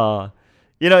buddy. How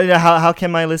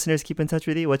can my listeners keep in touch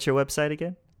with you? What's your website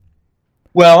again?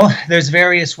 Well, there's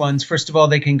various ones. First of all,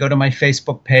 they can go to my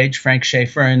Facebook page, Frank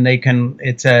Schaeffer, and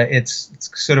it's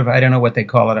sort of, I don't know what they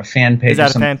call it, a fan page Is or that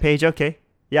a something. fan page? Okay.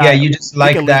 Yeah, you just We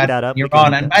like can link that. that up. We You're can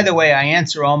on. link And that. by the way, I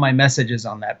answer all my messages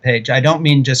on that page. I don't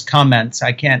mean just comments.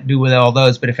 I can't do with all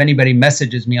those, but if anybody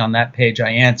messages me on that page, I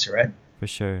answer it For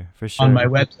sure. on my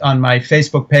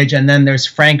Facebook page. And then there's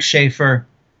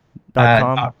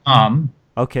frankschaeffer.com. .com.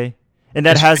 Okay. And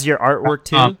that Just has your artwork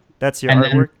too? That's your and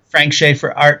artwork? then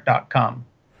frankschaefferart.com.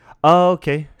 Oh,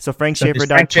 okay. So So there's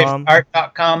frankschaeffer.com.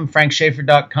 frankschaefferart.com,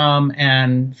 frankschaeffer.com,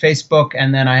 and Facebook,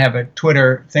 and then I have a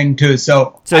Twitter thing too.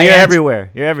 So So I you're answer- everywhere.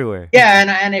 You're everywhere.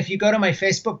 Yeah, and if you go to my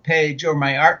Facebook page or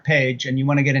my art page and you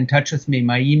want to get in touch with me,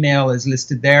 my email is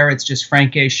listed there. It's just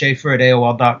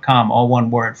frankaschaeffer@aol.com, all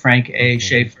one word, Frank A.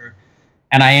 Schaeffer.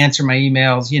 And I answer my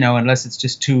emails, unless it's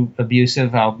just too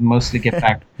abusive, I'll mostly get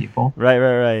back to people.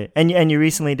 Right. And you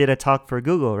recently did a talk for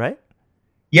Google, right?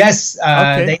 Yes,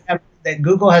 Okay.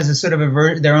 Google has a sort of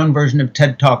their own version of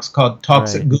TED Talks called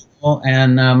Talks Right. at Google,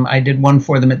 and I did one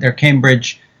for them at their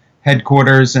Cambridge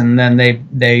headquarters, and then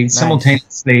they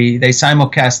simultaneously they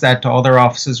simulcast that to all their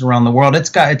offices around the world.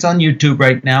 It's on YouTube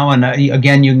right now, and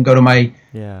again, you can go to my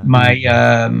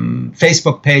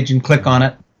Facebook page and click on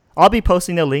it. I'll be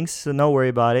posting the links, so don't worry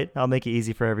about it. I'll make it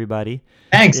easy for everybody.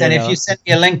 Thanks, and if you send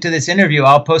me a link to this interview,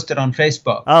 I'll post it on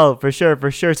Facebook. Oh, for sure.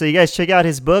 So you guys check out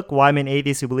his book, Why I'm an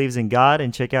Atheist Who Believes in God,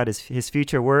 and check out his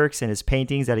future works and his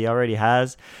paintings that he already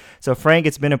has. So Frank,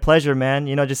 it's been a pleasure, man.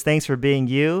 Just thanks for being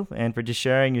you and for just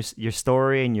sharing your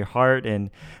story and your heart, and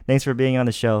thanks for being on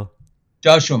the show.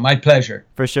 Joshua, my pleasure.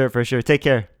 For sure. Take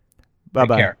care.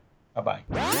 Bye-bye. Take care. Bye-bye.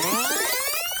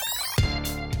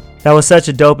 That was such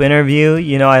a dope interview.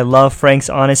 I love Frank's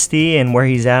honesty and where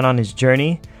he's at on his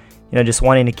journey. Just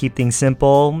wanting to keep things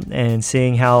simple and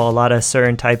seeing how a lot of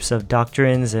certain types of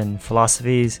doctrines and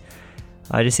philosophies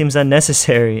just seems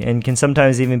unnecessary and can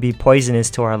sometimes even be poisonous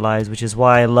to our lives, which is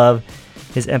why I love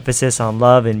his emphasis on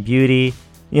love and beauty.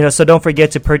 So don't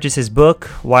forget to purchase his book,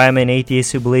 Why I'm an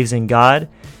Atheist Who Believes in God.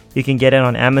 You can get it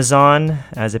on Amazon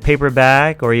as a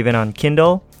paperback or even on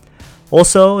Kindle.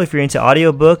 Also, if you're into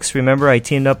audiobooks, remember I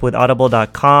teamed up with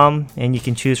audible.com, and you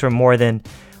can choose from more than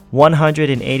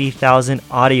 180,000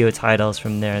 audio titles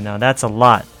from there. Now, that's a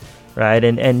lot, right?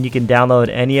 And you can download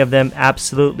any of them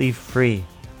absolutely free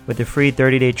with a free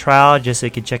 30-day trial just so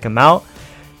you can check them out.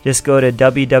 Just go to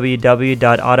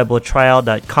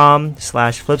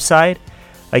www.audibletrial.com/flipside.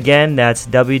 Again, that's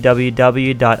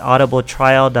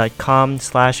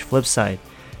www.audibletrial.com/flipside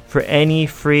for any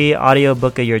free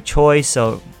audiobook of your choice.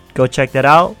 So go check that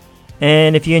out.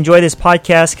 And if you enjoy this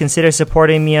podcast, consider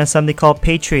supporting me on something called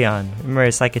Patreon. Remember,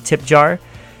 it's like a tip jar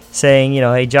saying,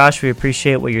 hey, Josh, we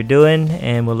appreciate what you're doing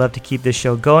and would love to keep this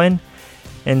show going.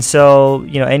 And so,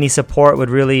 any support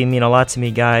would really mean a lot to me,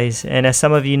 guys. And as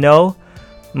some of you know,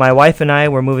 my wife and I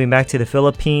were moving back to the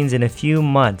Philippines in a few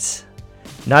months.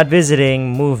 Not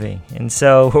visiting, moving. And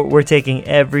so we're taking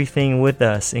everything with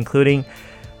us, including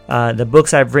the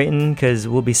books I've written, because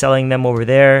we'll be selling them over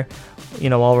there,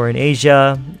 while we're in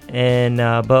Asia. And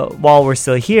but while we're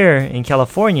still here in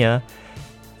California,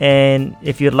 and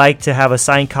if you'd like to have a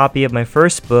signed copy of my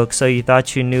first book, So You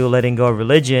Thought You Knew Letting Go of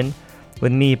Religion,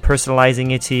 with me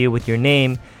personalizing it to you with your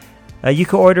name, you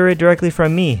can order it directly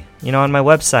from me, on my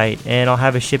website, and I'll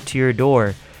have it shipped to your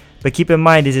door. But keep in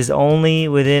mind, this is only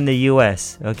within the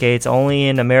U.S., okay? It's only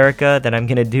in America that I'm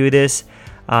going to do this,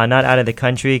 not out of the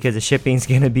country, because the shipping's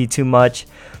going to be too much.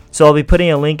 So I'll be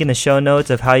putting a link in the show notes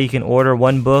of how you can order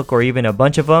one book or even a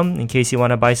bunch of them in case you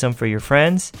want to buy some for your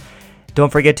friends.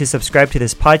 Don't forget to subscribe to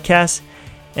this podcast.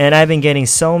 And I've been getting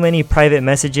so many private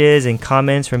messages and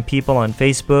comments from people on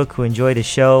Facebook who enjoy the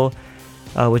show,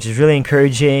 which is really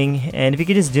encouraging. And if you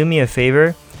could just do me a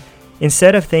favor,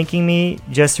 instead of thanking me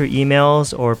just through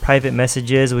emails or private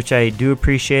messages, which I do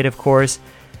appreciate, of course,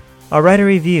 I'll write a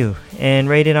review and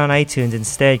rate it on iTunes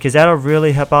instead, because that'll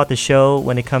really help out the show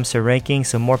when it comes to ranking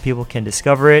so more people can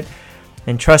discover it.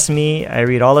 And trust me, I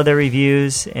read all of the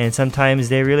reviews, and sometimes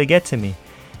they really get to me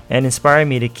and inspire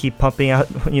me to keep pumping out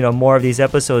more of these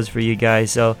episodes for you guys.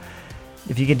 So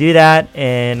if you can do that,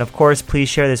 and of course, please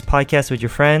share this podcast with your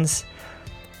friends.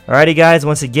 Alrighty, guys,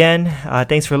 once again,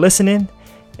 thanks for listening,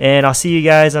 and I'll see you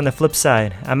guys on the flip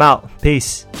side. I'm out.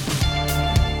 Peace.